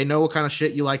 they know what kind of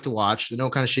shit you like to watch. They know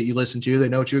what kind of shit you listen to. They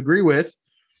know what you agree with.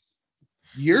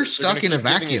 You're stuck in a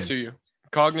vacuum. To you.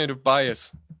 Cognitive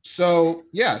bias. So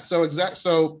yeah, so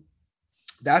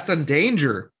that's a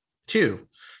danger too.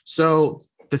 So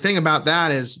the thing about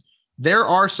that is there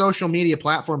are social media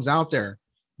platforms out there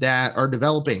that are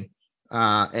developing,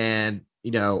 and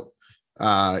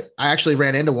I actually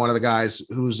ran into one of the guys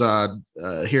who's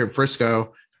here in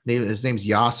Frisco. His name's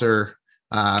Yasser.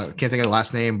 Can't think of the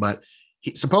last name, but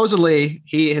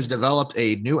he has developed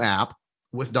a new app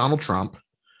with Donald Trump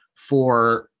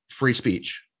for free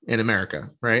speech in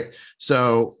America, right?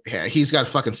 So yeah, he's got a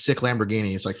fucking sick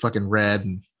Lamborghini. It's like fucking red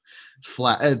and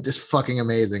flat, just fucking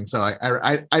amazing. So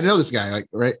I know this guy, like,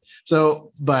 right?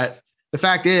 So, but the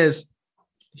fact is,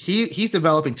 he's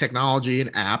developing technology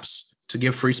and apps to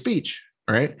give free speech,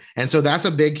 right? And so that's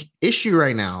a big issue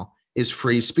right now. Is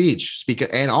free speech.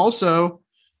 And also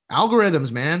algorithms,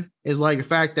 man, is like the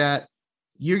fact that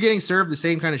you're getting served the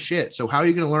same kind of shit. So how are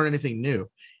you going to learn anything new?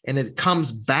 And it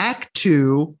comes back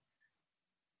to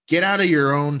get out of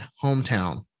your own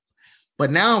hometown.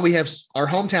 But now we have our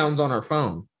hometowns on our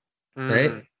phone,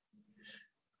 right?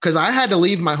 Because I had to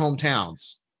leave my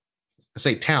hometowns. I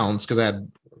say towns because I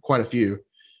had quite a few.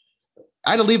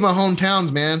 I had to leave my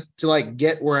hometowns, man, to like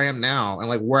get where I am now and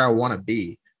like where I want to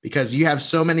be. Because you have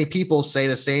so many people say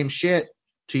the same shit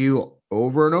to you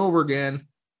over and over again.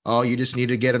 Oh, you just need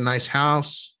to get a nice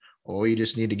house. Oh, you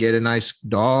just need to get a nice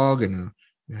dog and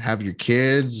have your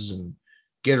kids and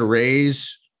get a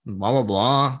raise, and blah, blah,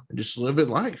 blah. And just live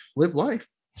life.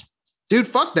 Dude,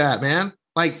 fuck that, man.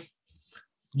 Like,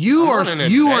 you are,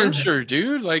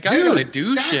 dude. Like, I gotta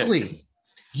do shit.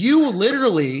 You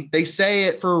literally, they say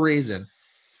it for a reason.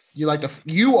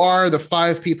 You are the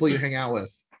 5 people you hang out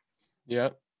with. Yeah.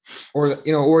 Or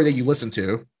that you listen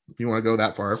to, if you want to go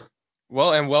that far.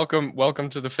 Well, and welcome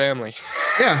to the family.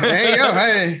 Yeah, there you go.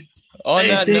 Hey. On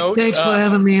that note, thanks for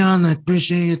having me on. I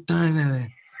appreciate your time there.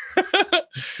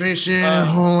 Appreciate it a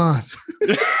whole lot.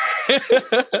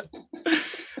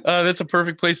 That's a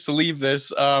perfect place to leave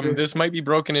this. This might be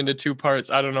broken into 2 parts.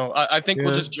 I don't know. I think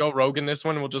we'll just Joe Rogan this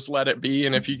one. We'll just let it be.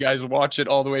 And if you guys watch it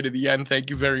all the way to the end, thank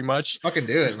you very much. Fucking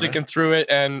do it, sticking through it,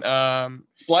 and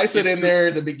splice it in there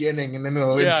at the beginning, and then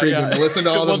it'll intrigue them to listen to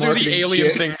all the marketing we'll do the alien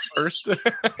shit. thing first.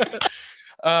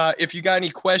 If you got any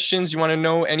questions, you want to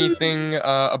know anything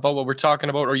about what we're talking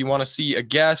about, or you want to see a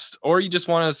guest, or you just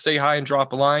want to say hi and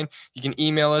drop a line, you can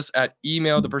email us at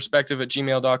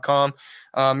emailtheperspective@gmail.com.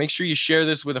 Make sure you share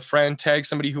this with a friend, tag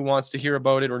somebody who wants to hear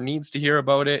about it or needs to hear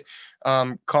about it.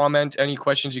 Comment any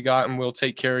questions you got and we'll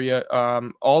take care of you.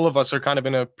 All of us are kind of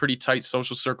in a pretty tight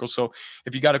social circle. So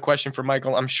if you got a question for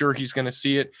Michael, I'm sure he's going to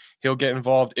see it. He'll get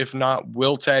involved. If not,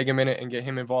 we'll tag him in it and get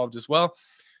him involved as well.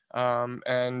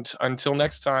 And until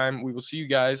next time, we will see you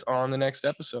guys on the next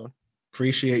episode.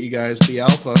 Appreciate you guys. Be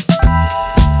alpha.